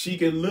house, she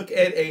can look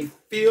at a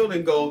field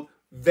and go,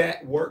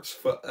 that works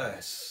for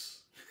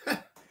us.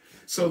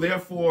 So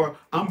therefore,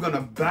 I'm going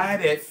to buy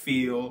that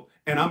field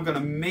and I'm going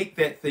to make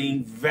that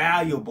thing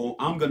valuable.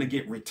 I'm going to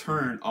get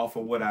return off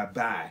of what I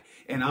buy.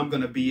 And I'm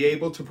going to be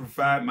able to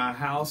provide my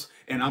house,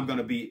 and I'm going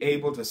to be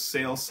able to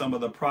sell some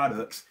of the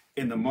products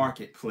in the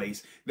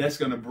marketplace. That's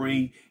going to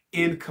bring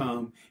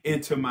income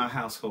into my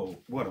household.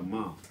 What a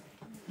mom.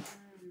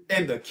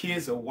 And the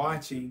kids are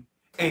watching.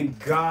 And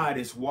God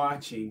is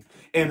watching,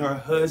 and her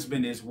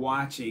husband is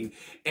watching,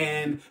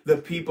 and the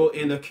people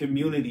in the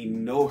community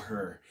know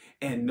her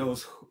and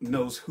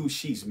knows who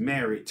she's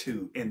married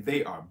to, and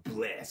they are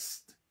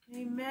blessed.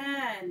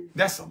 Amen.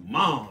 That's a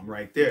mom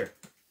right there.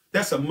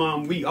 That's a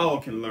mom we all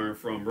can learn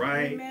from,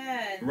 right?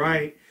 Amen.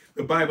 Right?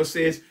 The Bible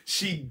says,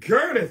 she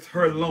girdeth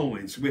her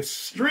loins with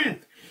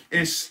strength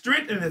and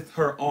strengtheneth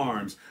her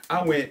arms.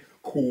 I went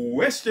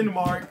question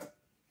mark.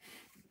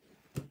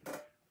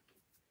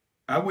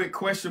 I went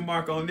question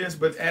mark on this,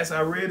 but as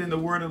I read in the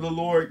word of the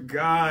Lord,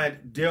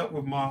 God dealt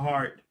with my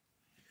heart.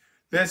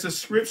 There's a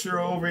scripture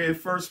over in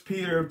 1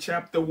 Peter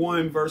chapter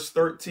 1, verse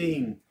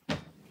 13.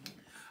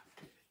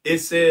 It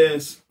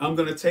says, I'm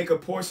going to take a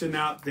portion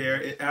out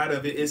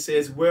of it. It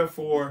says,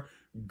 wherefore,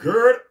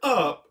 gird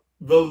up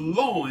the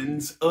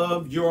loins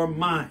of your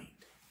mind.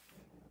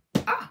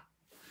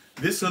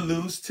 This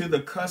alludes to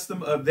the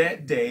custom of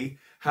that day,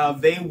 how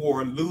they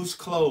wore loose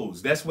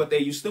clothes. That's what they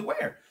used to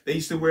wear. They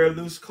used to wear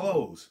loose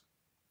clothes.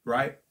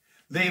 Right?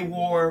 They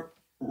wore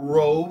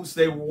robes.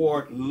 They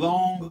wore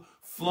long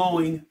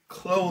flowing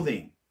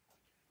clothing.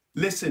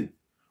 Listen,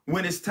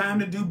 when it's time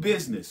to do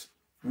business,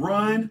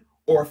 run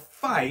or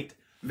fight,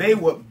 they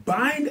would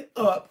bind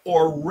up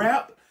or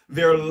wrap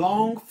their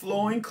long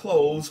flowing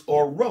clothes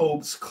or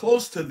robes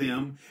close to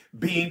them,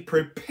 being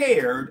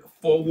prepared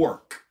for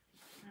work.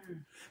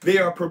 They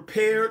are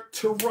prepared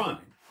to run.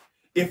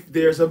 If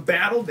there's a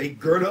battle, they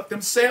gird up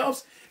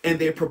themselves and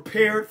they're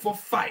prepared for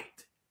fight.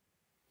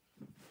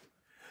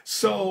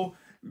 So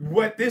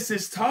what this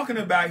is talking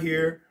about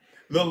here,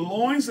 the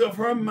loins of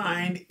her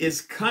mind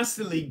is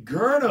constantly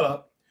girded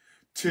up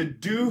to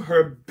do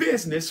her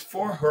business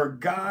for her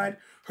God,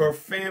 her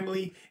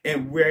family,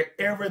 and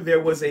wherever there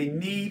was a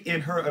need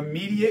in her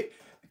immediate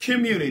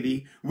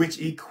community, which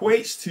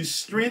equates to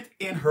strength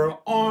in her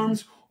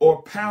arms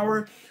or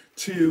power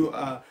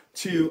to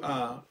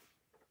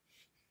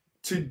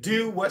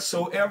do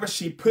whatsoever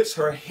she puts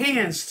her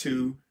hands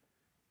to,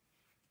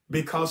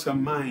 because her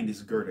mind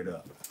is girded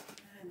up.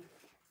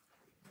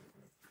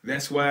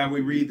 That's why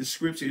we read the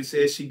scripture. It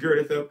says she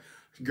girdeth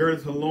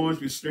her loins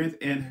with strength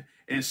and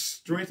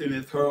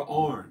strengtheneth her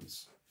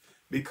arms.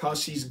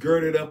 Because she's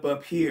girded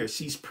up here.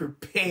 She's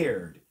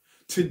prepared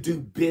to do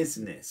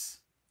business.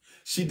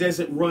 She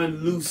doesn't run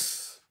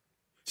loose.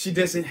 She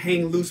doesn't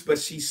hang loose, but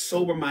she's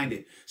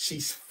sober-minded.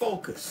 She's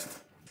focused.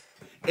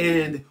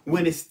 And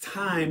when it's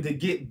time to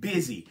get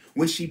busy,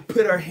 when she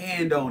put her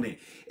hand on it,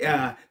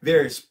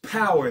 there's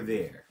power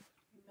there.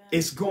 Amen.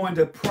 It's going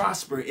to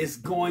prosper. It's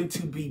going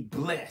to be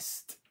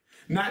blessed.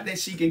 Not that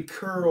she can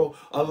curl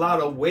a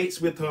lot of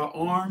weights with her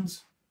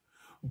arms,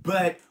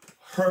 but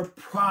her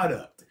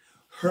product,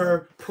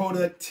 her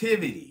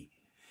productivity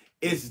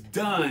is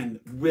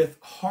done with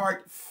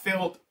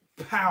heartfelt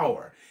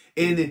power.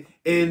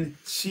 And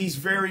she's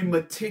very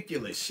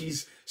meticulous.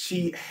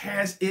 she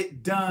has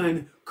it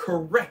done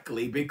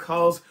correctly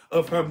because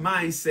of her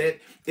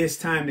mindset. It's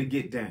time to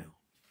get down.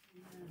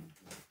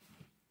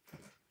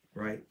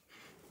 Right?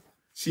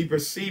 She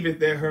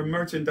perceiveth that her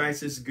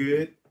merchandise is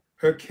good.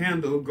 Her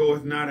candle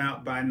goeth not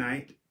out by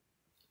night.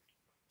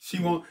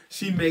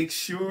 She makes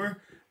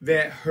sure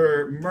that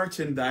her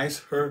merchandise,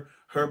 her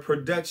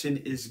production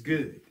is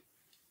good.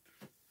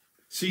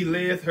 She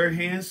layeth her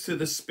hands to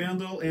the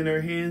spindle, and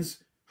her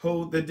hands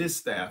hold the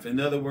distaff. In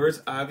other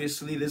words,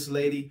 obviously this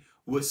lady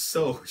was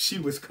sow. She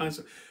was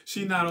conscious.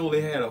 She not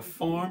only had a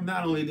farm,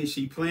 not only did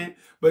she plant,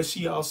 but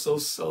she also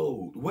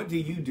sowed. What do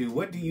you do?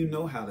 What do you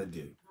know how to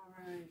do? All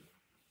right.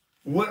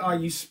 What are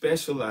you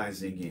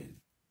specializing in?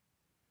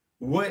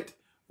 What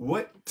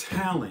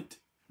talent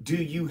do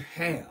you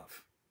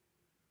have?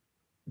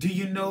 Do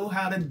you know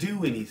how to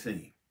do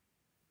anything?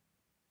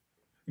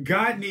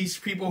 God needs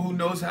people who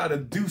knows how to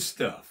do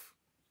stuff.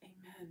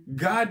 Amen.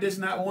 God does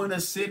not want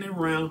us sitting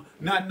around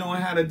not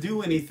knowing how to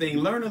do anything.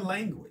 Learn a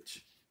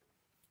language.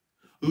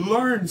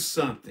 Learn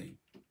something.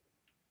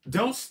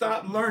 Don't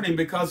stop learning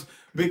because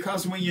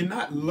when you're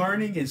not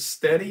learning and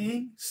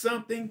studying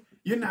something,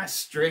 you're not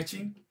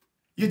stretching.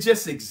 You're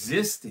just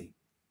existing.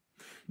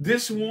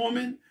 This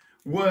woman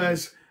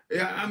was,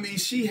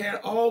 she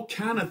had all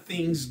kind of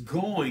things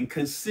going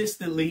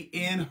consistently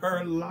in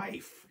her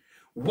life.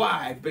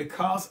 Why?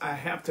 Because I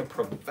have to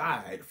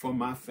provide for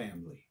my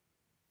family.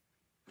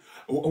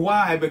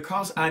 Why?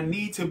 Because I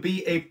need to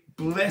be a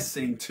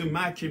blessing to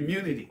my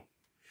community.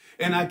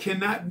 And I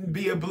cannot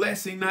be a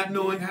blessing not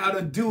knowing how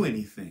to do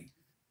anything.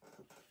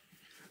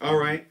 All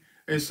right.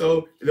 And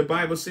so the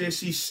Bible says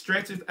she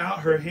stretcheth out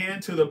her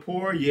hand to the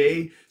poor.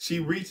 Yea, she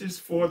reaches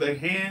for the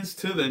hands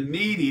to the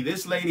needy.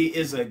 This lady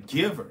is a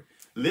giver.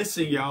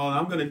 Listen, y'all,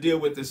 I'm going to deal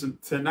with this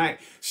tonight.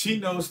 She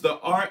knows the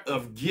art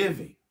of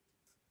giving.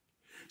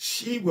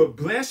 She will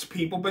bless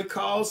people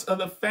because of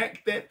the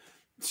fact that,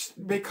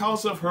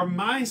 because of her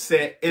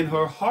mindset and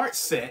her heart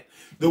set,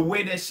 the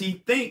way that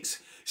she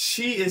thinks,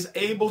 she is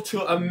able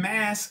to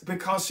amass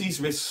because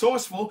she's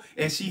resourceful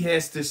and she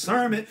has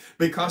discernment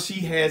because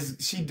she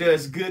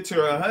does good to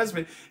her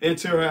husband and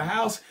to her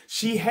house.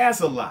 She has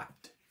a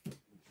lot.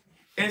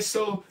 And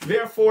so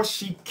therefore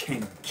she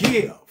can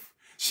give.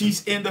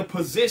 She's in the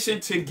position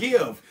to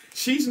give.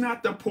 She's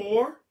not the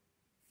poor.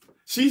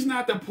 She's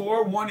not the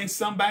poor wanting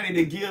somebody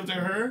to give to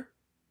her.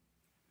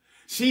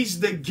 She's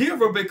the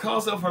giver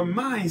because of her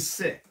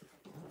mindset.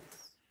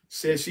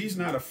 Says she's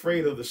not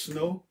afraid of the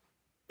snow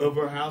of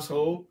her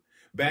household.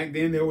 Back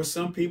then, there were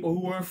some people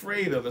who were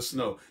afraid of the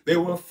snow. They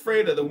were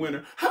afraid of the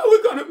winter. How are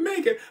we going to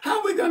make it? How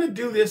are we going to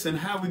do this and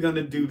how are we going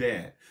to do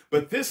that?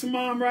 But this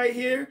mom right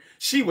here,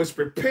 she was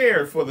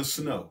prepared for the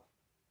snow.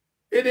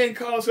 It didn't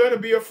cause her to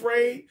be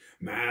afraid.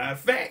 Matter of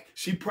fact,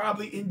 she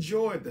probably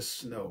enjoyed the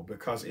snow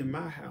because in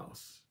my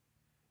house,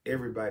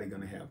 everybody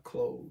going to have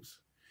clothes.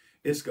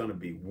 It's going to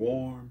be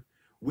warm.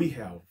 We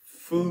have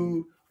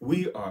food.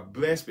 We are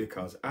blessed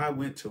because I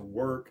went to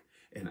work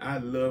and I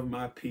love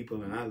my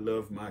people and I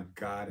love my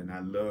God and I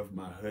love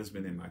my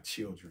husband and my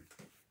children.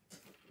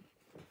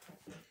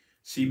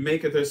 She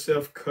maketh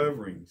herself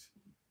coverings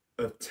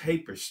of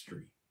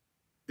tapestry.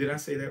 Did I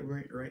say that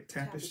right?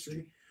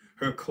 Tapestry.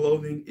 Her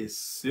clothing is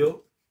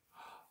silk.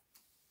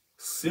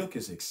 Silk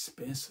is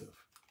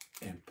expensive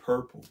and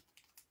purple.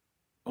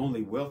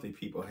 Only wealthy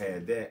people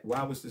had that.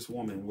 Why was this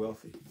woman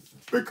wealthy?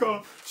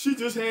 Because she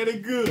just had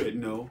it good.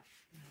 No,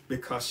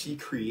 because she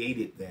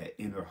created that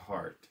in her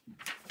heart.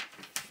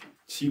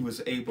 She's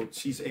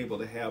able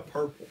to have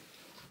purple.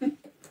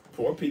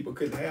 Poor people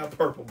couldn't have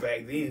purple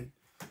back then.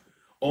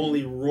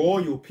 Only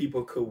royal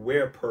people could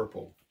wear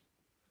purple.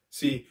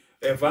 See,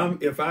 if I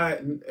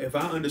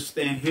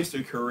understand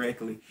history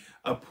correctly,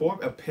 a poor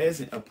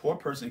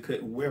person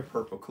couldn't wear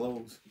purple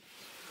clothes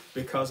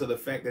because of the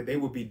fact that they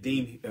would be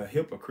deemed a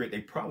hypocrite.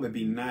 They'd probably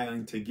be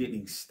nigh to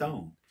getting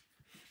stoned.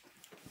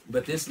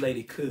 But this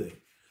lady could.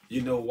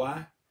 You know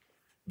why?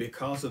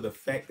 Because of the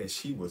fact that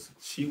she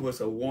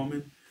was a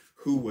woman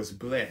who was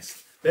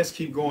blessed. Let's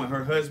keep going.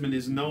 Her husband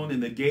is known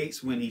in the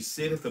gates when he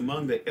sitteth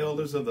among the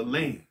elders of the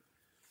land.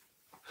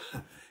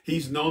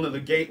 He's known at the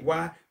gate.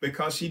 Why?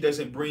 Because she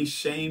doesn't bring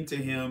shame to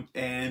him.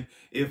 And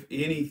if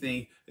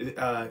anything,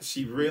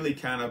 she really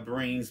kind of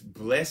brings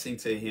blessing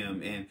to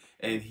him.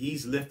 And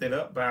he's lifted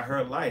up by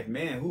her life.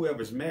 Man,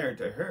 whoever's married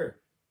to her.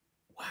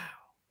 Wow.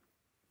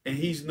 And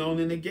he's known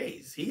in the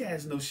gates. He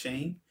has no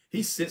shame.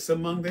 He sits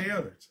among the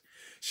elders.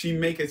 She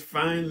maketh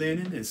fine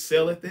linen and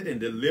selleth it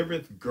and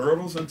delivereth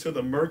girdles unto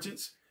the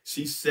merchants.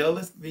 She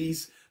selleth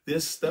this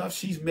stuff.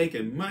 She's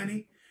making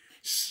money.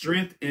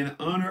 Strength and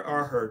honor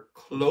are her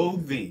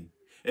clothing.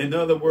 In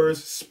other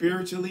words,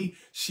 spiritually,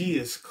 she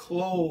is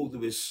clothed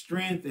with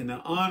strength and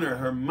honor,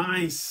 her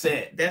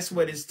mindset. That's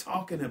what it's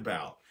talking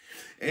about.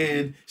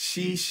 And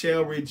she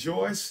shall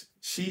rejoice.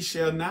 She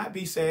shall not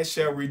be sad,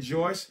 shall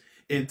rejoice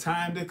in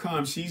time to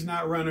come. She's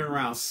not running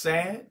around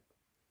sad.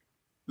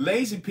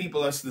 Lazy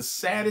people are the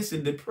saddest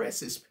and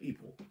depressed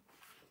people.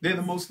 They're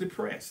the most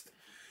depressed.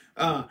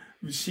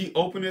 She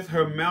openeth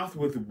her mouth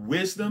with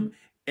wisdom,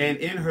 and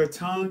in her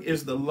tongue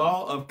is the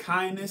law of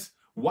kindness.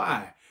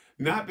 Why?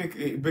 not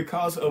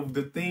because of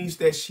the things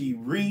that she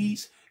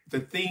reads,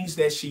 the things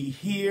that she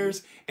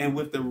hears, and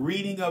with the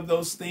reading of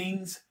those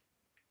things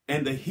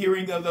and the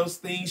hearing of those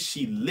things,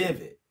 she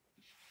live it.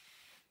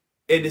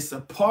 And it's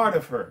a part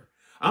of her.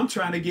 I'm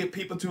trying to get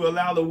people to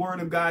allow the word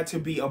of God to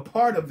be a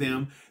part of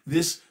them,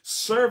 this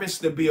service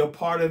to be a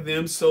part of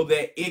them, so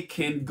that it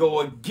can go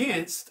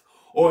against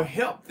or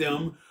help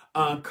them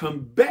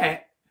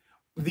combat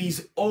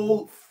these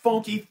old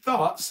funky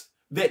thoughts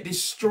that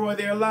destroy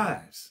their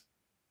lives.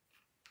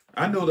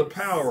 I know the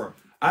power.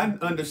 I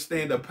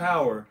understand the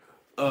power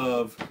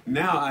of,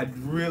 now I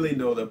really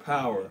know the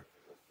power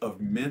of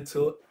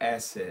mental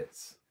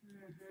assets.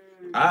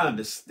 I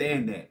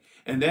understand that.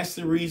 And that's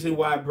the reason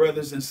why,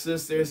 brothers and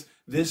sisters,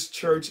 this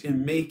church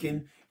in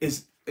Macon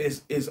is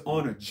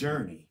on a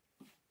journey.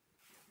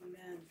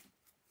 Amen.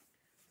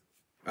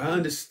 I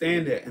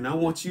understand that, and I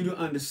want you to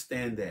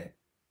understand that.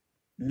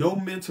 No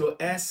mental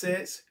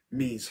assets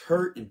means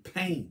hurt and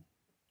pain.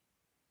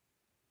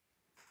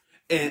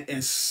 And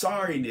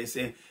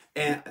sorriness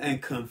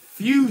and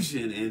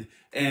confusion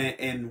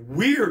and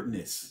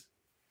weirdness.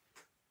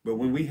 But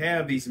when we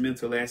have these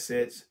mental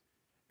assets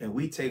and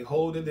we take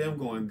hold of them,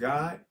 going,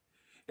 God,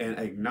 and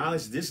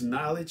acknowledge this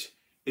knowledge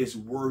is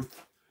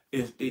worth,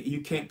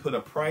 you can't put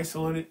a price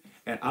on it,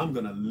 and I'm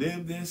going to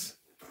live this.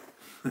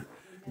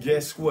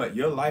 Guess what?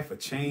 Your life will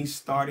change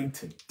starting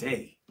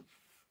today.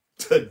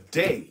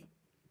 Today.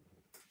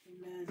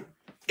 Amen.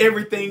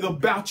 Everything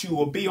about you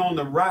will be on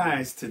the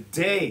rise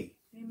today.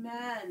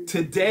 Amen.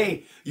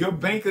 Today, your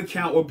bank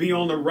account will be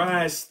on the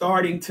rise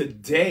starting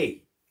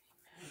today.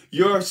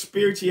 Your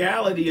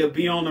spirituality will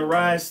be on the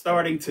rise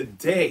starting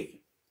today.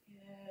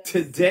 Yes.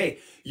 Today,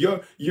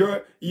 you'll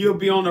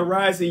be on the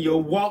rise in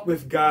your walk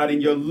with God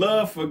and your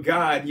love for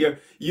God.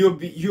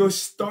 You'll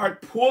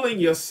start pulling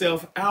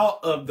yourself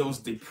out of those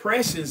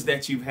depressions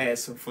that you've had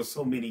for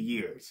so many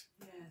years.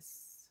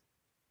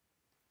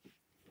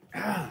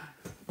 Yes.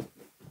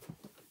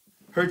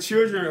 Her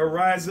children will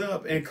rise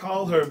up and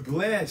call her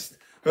blessed.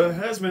 Her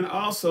husband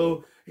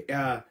also,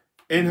 and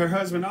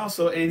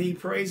he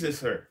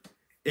praises her.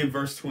 In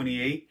verse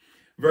 28,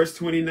 verse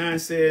 29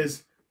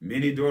 says,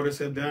 many daughters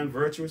have done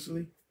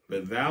virtuously,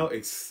 but thou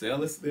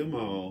excellest them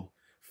all.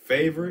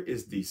 Favor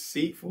is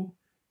deceitful,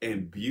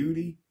 and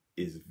beauty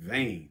is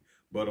vain.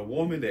 But a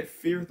woman that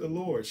feareth the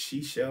Lord,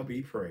 she shall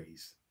be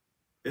praised.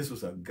 This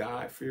was a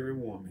God-fearing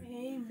woman.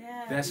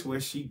 Amen. That's where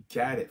she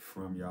got it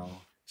from,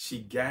 y'all. She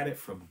got it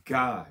from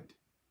God.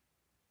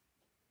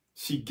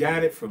 She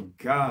got it from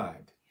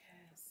God.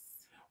 Yes.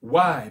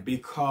 Why?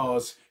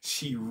 Because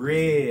she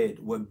read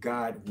what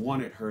God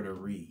wanted her to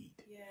read.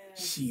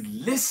 Yes. She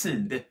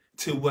listened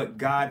to what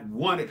God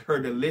wanted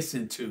her to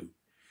listen to,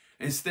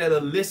 instead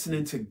of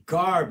listening to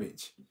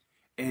garbage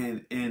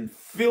and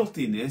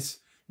filthiness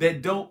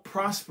that don't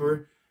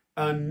prosper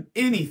on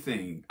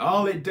anything.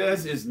 All it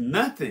does is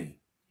nothing.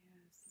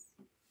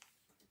 Yes.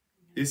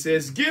 It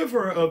says, give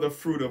her of the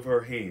fruit of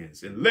her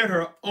hands, and let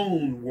her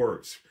own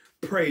works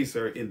praise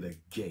her in the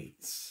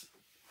gates.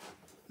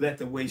 Let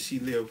the way she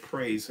lived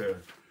praise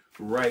her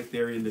right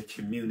there in the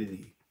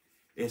community.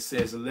 It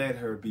says, let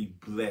her be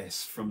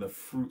blessed from the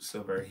fruits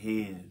of her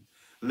hand.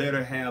 Let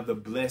her have the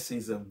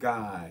blessings of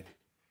God.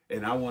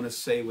 And I want to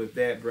say with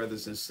that,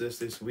 brothers and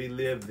sisters, we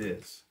live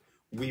this.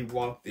 We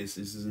walk this.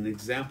 This is an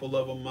example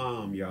of a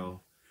mom,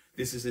 y'all.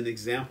 This is an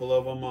example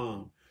of a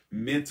mom.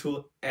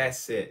 Mental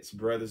assets,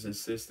 brothers and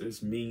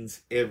sisters,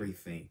 means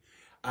everything.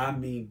 I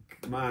mean,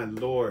 my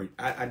Lord,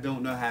 I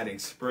don't know how to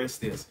express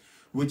this.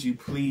 Would you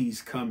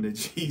please come to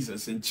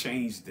Jesus and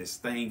change this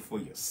thing for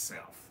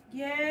yourself?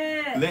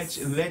 Yes.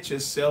 Let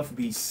yourself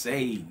be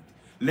saved.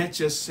 Let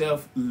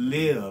yourself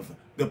live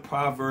the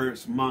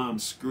Proverbs mom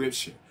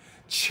scripture.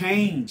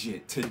 Change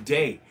it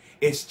today.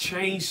 Its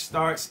change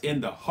starts in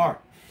the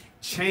heart.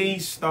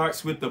 Change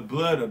starts with the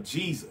blood of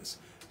Jesus.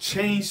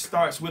 Change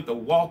starts with the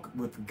walk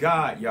with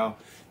God, y'all.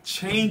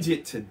 Change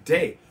it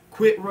today.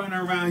 Quit running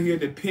around here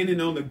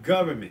depending on the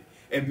government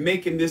and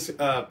making this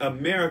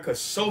America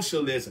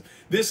socialism.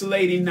 This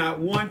lady not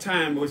one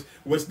time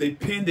was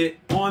dependent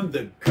on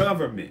the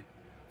government.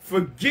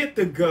 Forget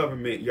the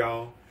government,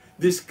 y'all.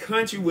 This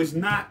country was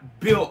not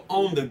built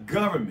on the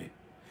government.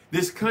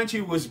 This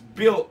country was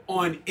built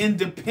on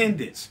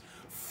independence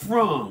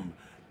from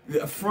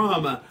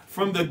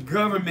the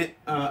government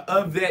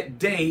of that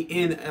day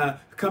in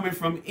coming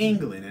from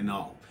England and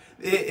all.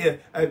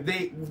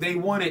 They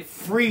wanted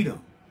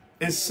freedom.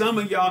 And some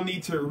of y'all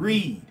need to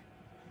read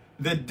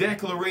the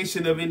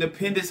Declaration of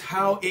Independence,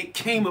 how it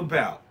came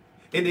about,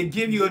 and to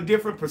give you a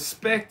different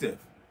perspective.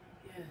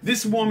 Yes.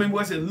 This woman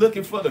wasn't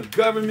looking for the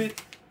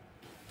government.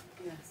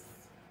 Yes.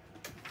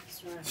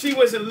 That's right. She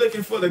wasn't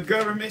looking for the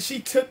government. She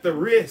took the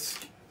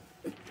risk.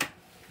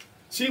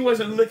 She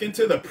wasn't looking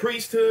to the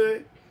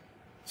priesthood.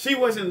 She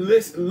wasn't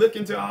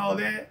looking to all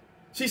that.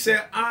 She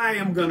said, I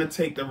am going to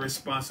take the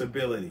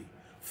responsibility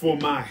for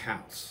my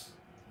house.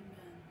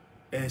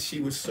 Amen. And she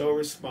was so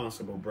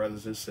responsible,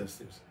 brothers and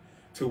sisters,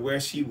 to where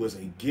she was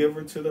a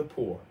giver to the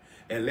poor.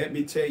 And let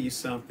me tell you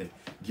something,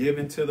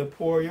 giving to the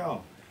poor,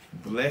 y'all,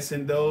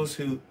 Blessing those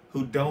who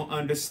don't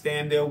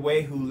understand their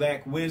way, who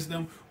lack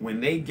wisdom.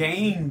 When they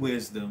gain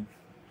wisdom,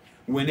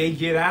 when they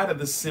get out of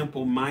the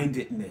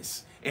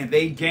simple-mindedness and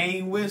they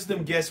gain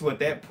wisdom, guess what?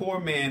 That poor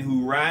man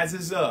who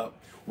rises up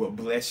will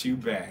bless you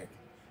back.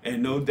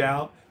 And no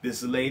doubt,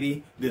 this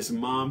lady, this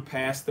mom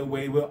passed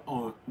away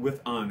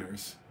with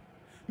honors.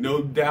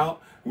 No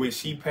doubt, when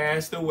she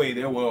passed away,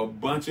 there were a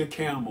bunch of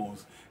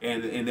camels,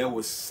 and there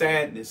was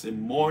sadness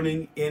and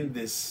mourning in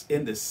the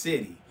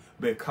city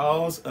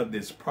because of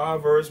this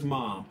Proverbs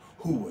mom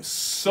who was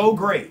so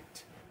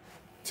great,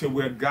 to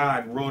where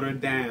God wrote her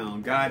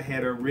down. God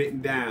had her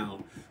written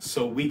down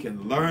so we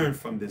can learn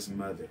from this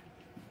mother.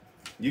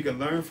 You can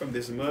learn from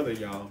this mother,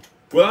 y'all.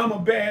 Well, I'm a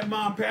bad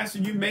mom, Pastor.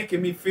 You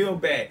making me feel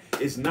bad.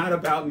 It's not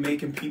about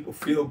making people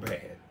feel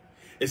bad.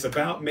 It's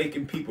about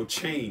making people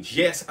change.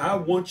 Yes, I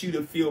want you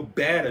to feel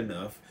bad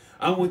enough.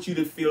 I want you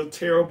to feel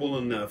terrible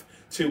enough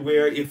to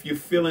where if you're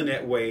feeling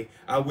that way,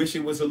 I wish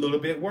it was a little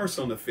bit worse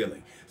on the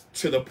feeling.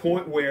 To the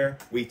point where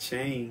we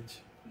change.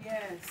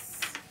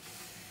 Yes.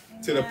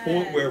 To the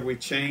point where we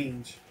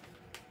change.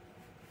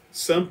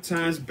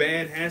 Sometimes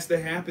bad has to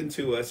happen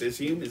to us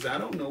as humans. I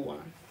don't know why.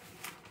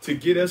 To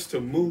get us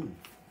to move.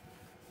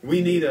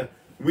 We need a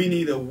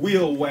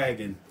wheel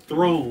wagon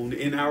thrown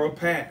in our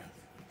path.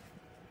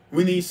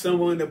 We need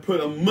someone to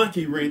put a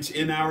monkey wrench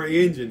in our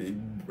engine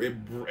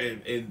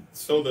and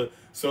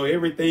so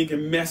everything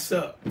can mess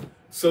up,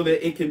 so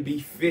that it can be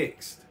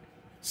fixed.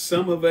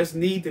 Some of us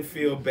need to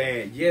feel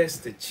bad, yes,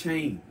 to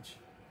change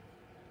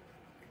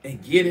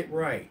and get it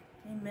right.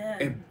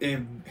 Amen.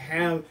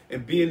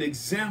 And be an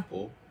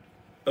example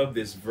of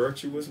this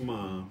virtuous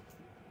mom.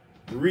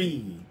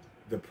 Read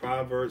the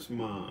Proverbs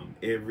mom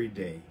every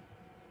day.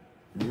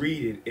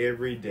 Read it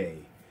every day.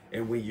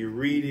 And when you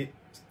read it,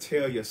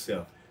 tell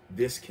yourself,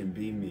 this can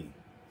be me.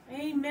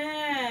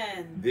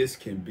 Amen. This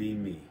can be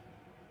me.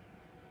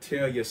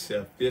 Tell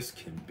yourself, this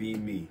can be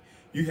me.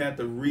 You have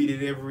to read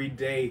it every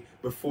day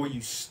before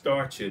you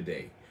start your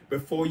day.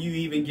 Before you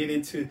even get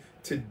into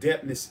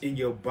depthness in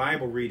your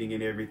Bible reading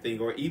and everything,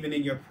 or even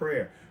in your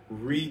prayer.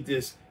 Read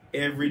this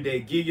every day.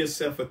 Give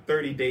yourself a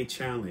 30-day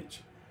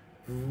challenge.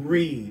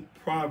 Read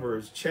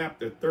Proverbs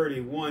chapter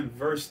 31,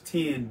 verse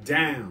 10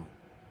 down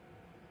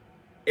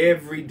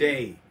every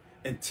day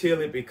until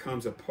it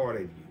becomes a part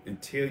of you,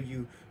 until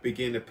you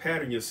begin to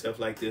pattern yourself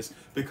like this.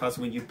 Because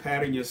when you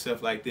pattern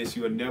yourself like this,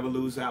 you'll never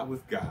lose out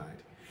with God.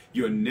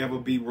 You'll never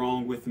be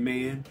wrong with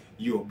man.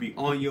 You'll be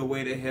on your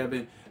way to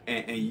heaven,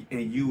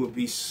 and you will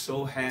be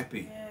so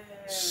happy,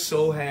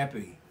 so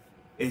happy,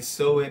 and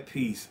so at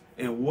peace.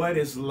 And what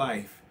is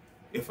life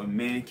if a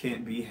man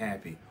can't be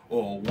happy,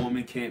 or a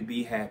woman can't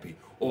be happy,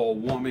 or a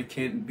woman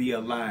can't be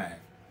alive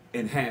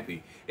and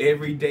happy?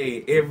 Every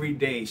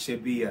day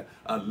should be a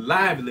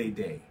lively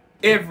day.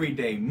 Every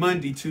day,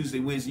 Monday,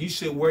 Tuesday, Wednesday, you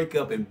should wake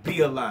up and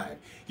be alive.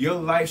 Your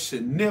life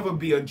should never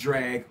be a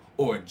drag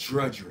or a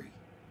drudgery.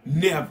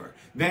 Never.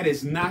 That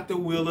is not the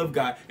will of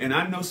God. And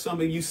I know some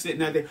of you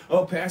sitting out there,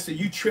 oh, Pastor,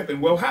 you tripping.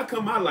 Well, how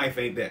come my life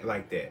ain't that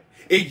like that?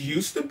 It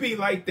used to be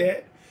like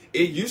that.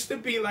 It used to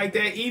be like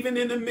that even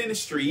in the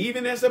ministry,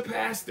 even as a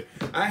pastor.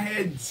 I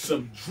had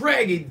some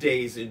draggy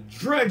days and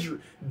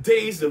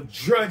days of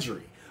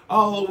drudgery,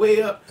 all the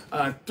way up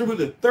through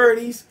the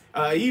 30s,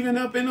 even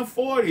up in the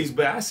 40s.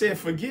 But I said,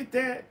 forget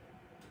that.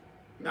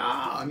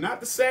 Nah,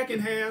 not the second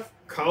half.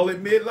 Call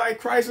it midlife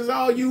crisis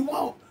all you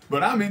want.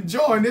 But I'm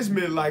enjoying this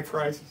midlife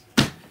crisis.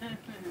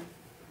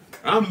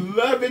 I'm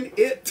loving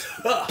it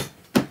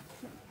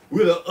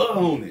with an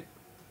on it.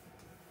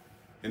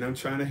 And I'm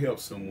trying to help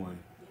someone.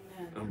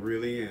 I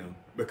really am.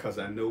 Because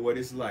I know what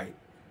it's like.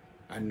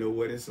 I know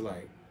what it's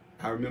like.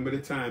 I remember the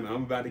time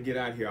I'm about to get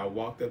out here. I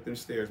walked up them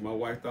stairs. My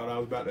wife thought I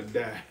was about to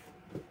die.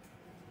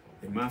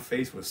 And my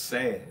face was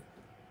sad.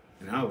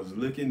 And I was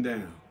looking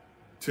down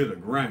to the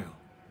ground.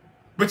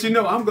 But you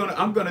know, I'm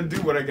gonna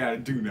do what I gotta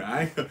do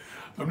now.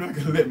 I'm not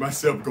gonna let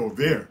myself go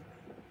there.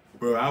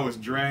 But I was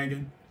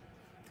dragging.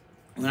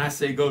 When I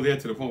say go there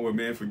to the point where,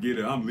 man, forget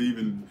it, I'm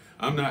leaving.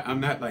 I'm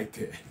not like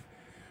that.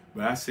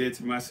 But I said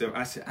to myself,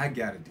 I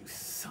gotta do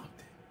something.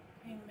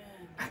 Amen.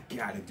 I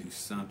gotta do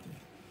something.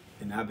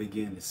 And I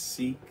began to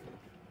seek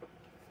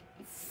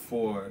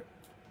for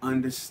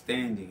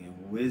understanding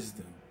and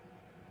wisdom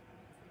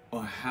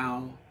on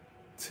how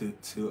to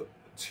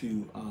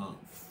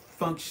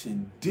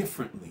function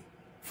differently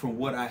from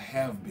what I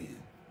have been.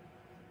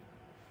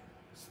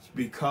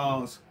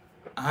 Because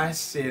I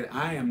said,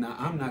 I'm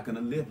not going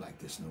to live like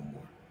this no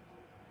more.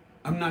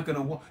 I'm not going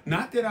to walk.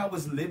 Not that I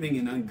was living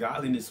in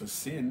ungodliness or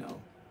sin,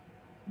 no.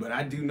 But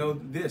I do know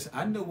this.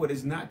 I know what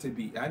it's not to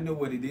be. I know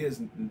what it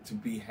is to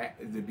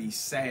be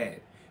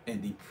sad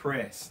and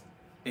depressed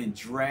and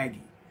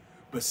dragging.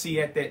 But see,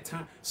 at that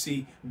time,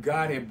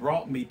 God had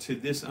brought me to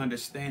this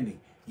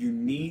understanding. You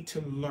need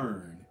to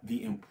learn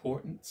the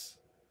importance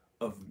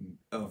of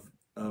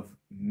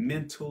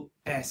mental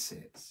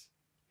assets.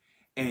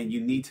 And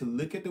you need to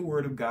look at the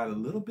Word of God a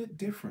little bit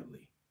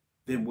differently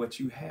than what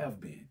you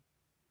have been.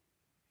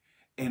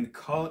 And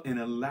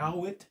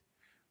allow it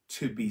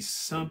to be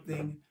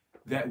something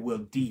that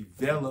will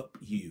develop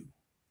you.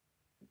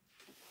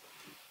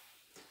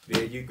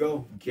 There you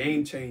go.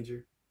 Game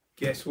changer.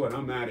 Guess what?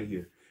 I'm out of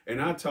here.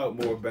 And I'll talk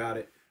more about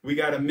it. We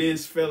got a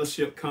men's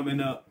fellowship coming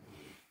up.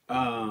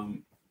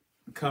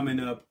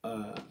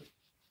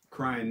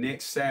 Crying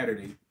next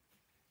Saturday,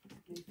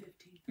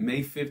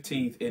 May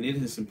 15th. And it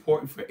is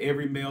important for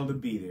every male to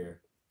be there.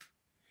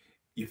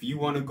 If you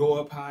want to go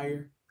up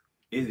higher,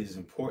 it is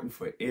important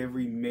for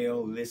every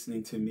male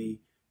listening to me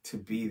to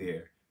be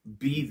there.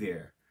 Be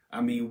there.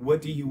 I mean,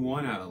 what do you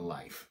want out of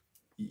life?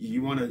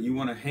 You want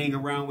to hang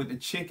around with the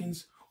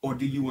chickens, or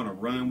do you want to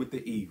run with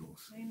the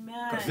eagles?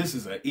 Amen. Because this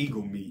is an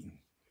eagle meeting.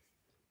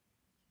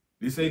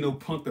 This ain't no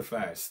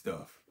punkified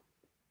stuff,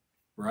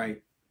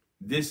 right?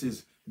 This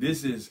is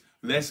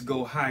let's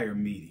go higher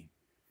meeting.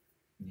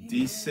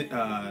 May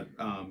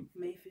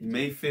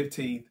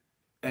 15th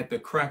at the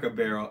Cracker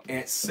Barrel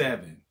at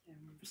 7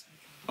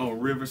 on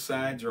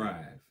Riverside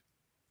Drive.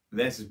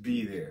 Let's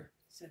be there.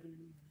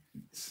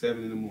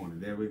 7 in the morning.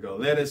 There we go.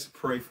 Let us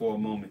pray for a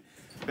moment.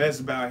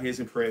 Let's bow our heads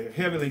in prayer.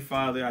 Heavenly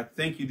Father, I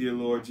thank you, dear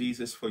Lord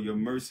Jesus, for your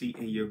mercy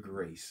and your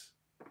grace.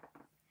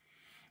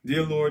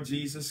 Dear Lord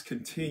Jesus,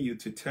 continue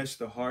to touch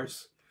the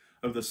hearts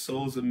of the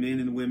souls of men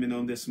and women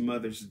on this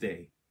Mother's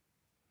Day.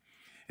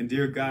 And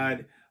dear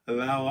God,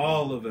 allow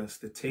all of us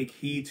to take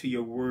heed to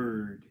your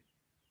word.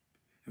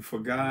 And for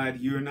God,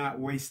 you're not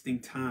wasting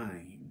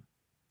time.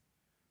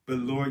 But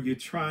Lord, you're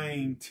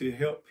trying to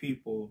help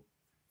people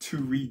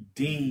to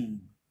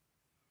redeem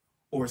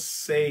or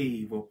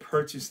save or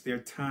purchase their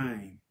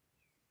time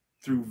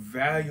through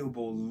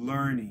valuable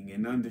learning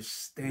and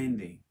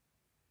understanding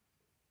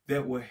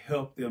that will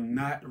help them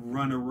not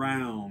run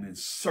around in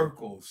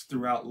circles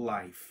throughout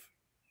life.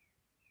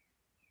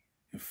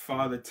 And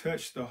Father,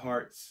 touch the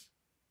hearts,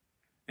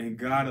 and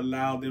God,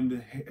 allow them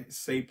to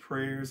say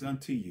prayers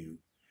unto you.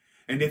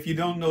 And if you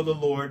don't know the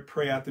Lord,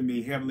 pray after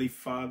me. Heavenly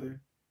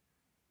Father,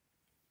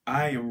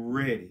 I am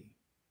ready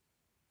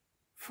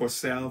for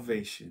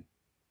salvation.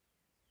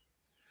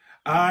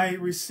 I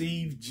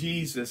receive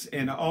Jesus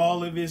and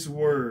all of his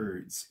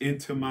words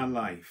into my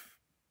life.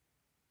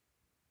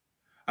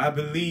 I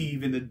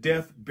believe in the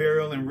death,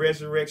 burial, and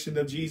resurrection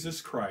of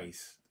Jesus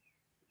Christ.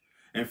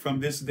 And from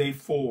this day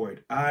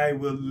forward, I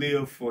will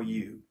live for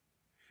you,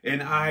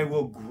 and I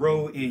will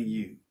grow in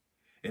you,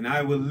 and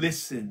I will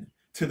listen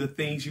to the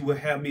things you will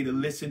have me to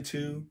listen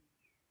to,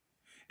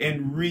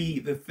 and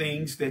read the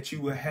things that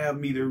you will have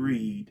me to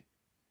read,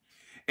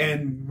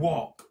 and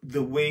walk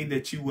the way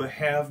that you will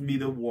have me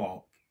to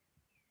walk.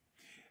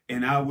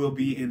 And I will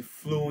be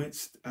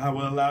influenced. I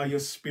will allow your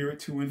spirit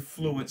to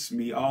influence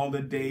me all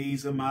the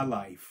days of my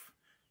life.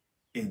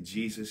 In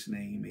Jesus'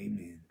 name,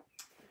 amen.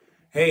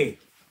 Hey,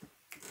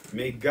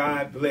 may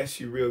God bless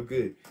you real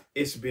good.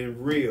 It's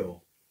been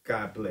real.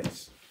 God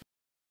bless.